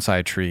make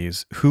bonsai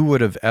trees, who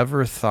would have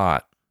ever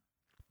thought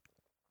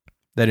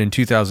that in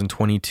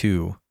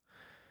 2022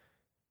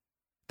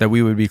 that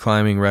we would be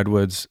climbing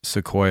redwoods,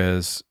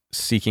 sequoias,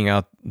 seeking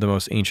out the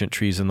most ancient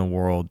trees in the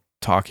world,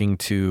 talking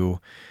to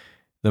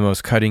the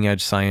most cutting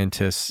edge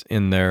scientists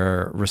in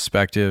their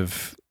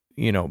respective,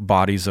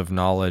 bodies of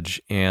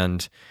knowledge,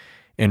 and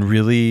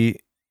really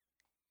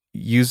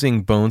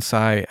using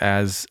bonsai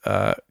as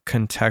a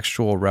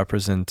contextual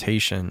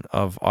representation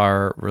of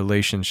our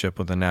relationship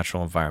with the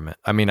natural environment.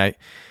 I mean,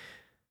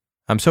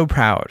 I'm so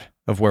proud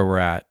of where we're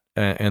at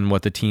and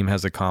what the team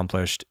has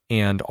accomplished.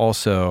 And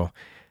also,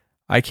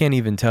 I can't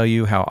even tell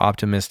you how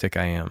optimistic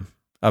I am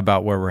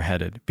about where we're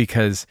headed,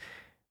 because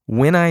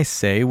when I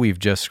say we've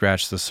just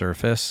scratched the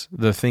surface,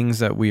 the things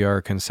that we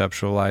are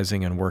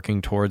conceptualizing and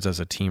working towards as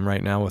a team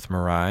right now with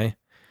Mirai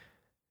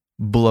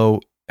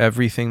blow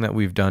everything that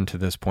we've done to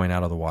this point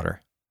out of the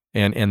water.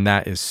 And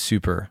that is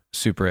super,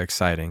 super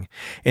exciting.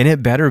 And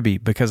it better be,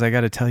 because I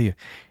got to tell you,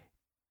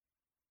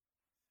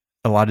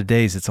 a lot of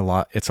days it's a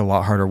lot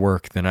harder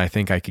work than I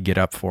think I could get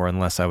up for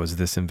unless I was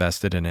this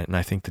invested in it. And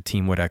I think the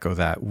team would echo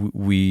that.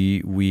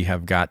 We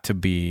have got to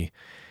be,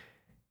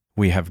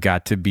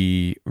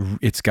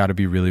 it's got to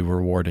be really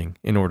rewarding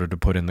in order to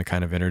put in the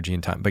kind of energy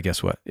and time. But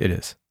guess what? It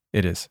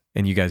is.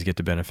 And you guys get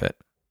to benefit.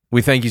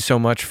 We thank you so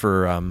much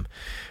for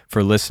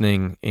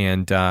listening,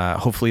 and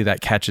hopefully that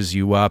catches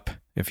you up.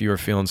 If you are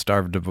feeling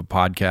starved of a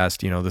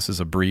podcast, this is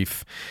a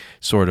brief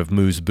sort of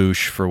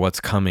moose-bouche for what's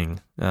coming.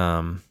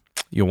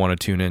 You'll want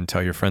to tune in,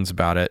 tell your friends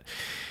about it.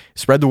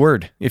 Spread the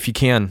word if you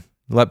can.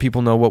 Let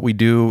people know what we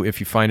do.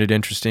 If you find it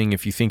interesting,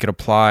 if you think it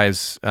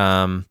applies,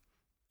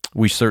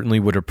 we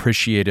certainly would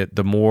appreciate it.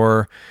 The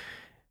more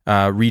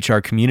reach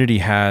our community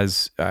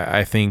has,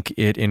 I think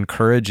it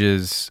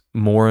encourages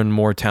more and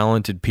more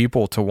talented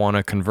people to want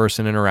to converse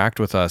and interact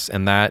with us.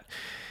 And that,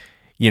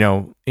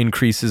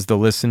 increases the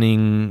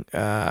listening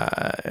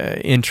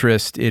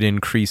interest. It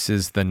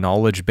increases the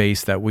knowledge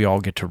base that we all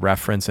get to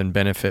reference and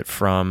benefit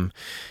from.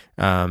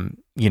 And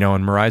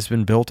Mirai's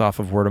been built off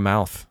of word of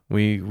mouth.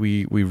 We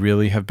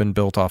really have been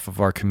built off of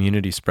our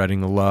community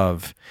spreading the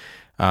love.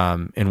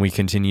 And we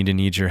continue to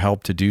need your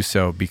help to do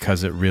so,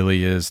 because it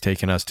really is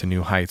taking us to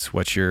new heights,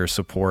 what your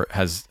support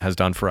has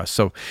done for us.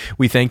 So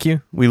we thank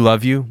you. We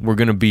love you. We're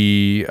going to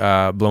be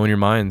blowing your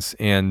minds,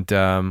 and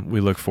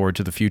we look forward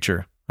to the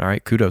future. All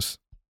right. Kudos.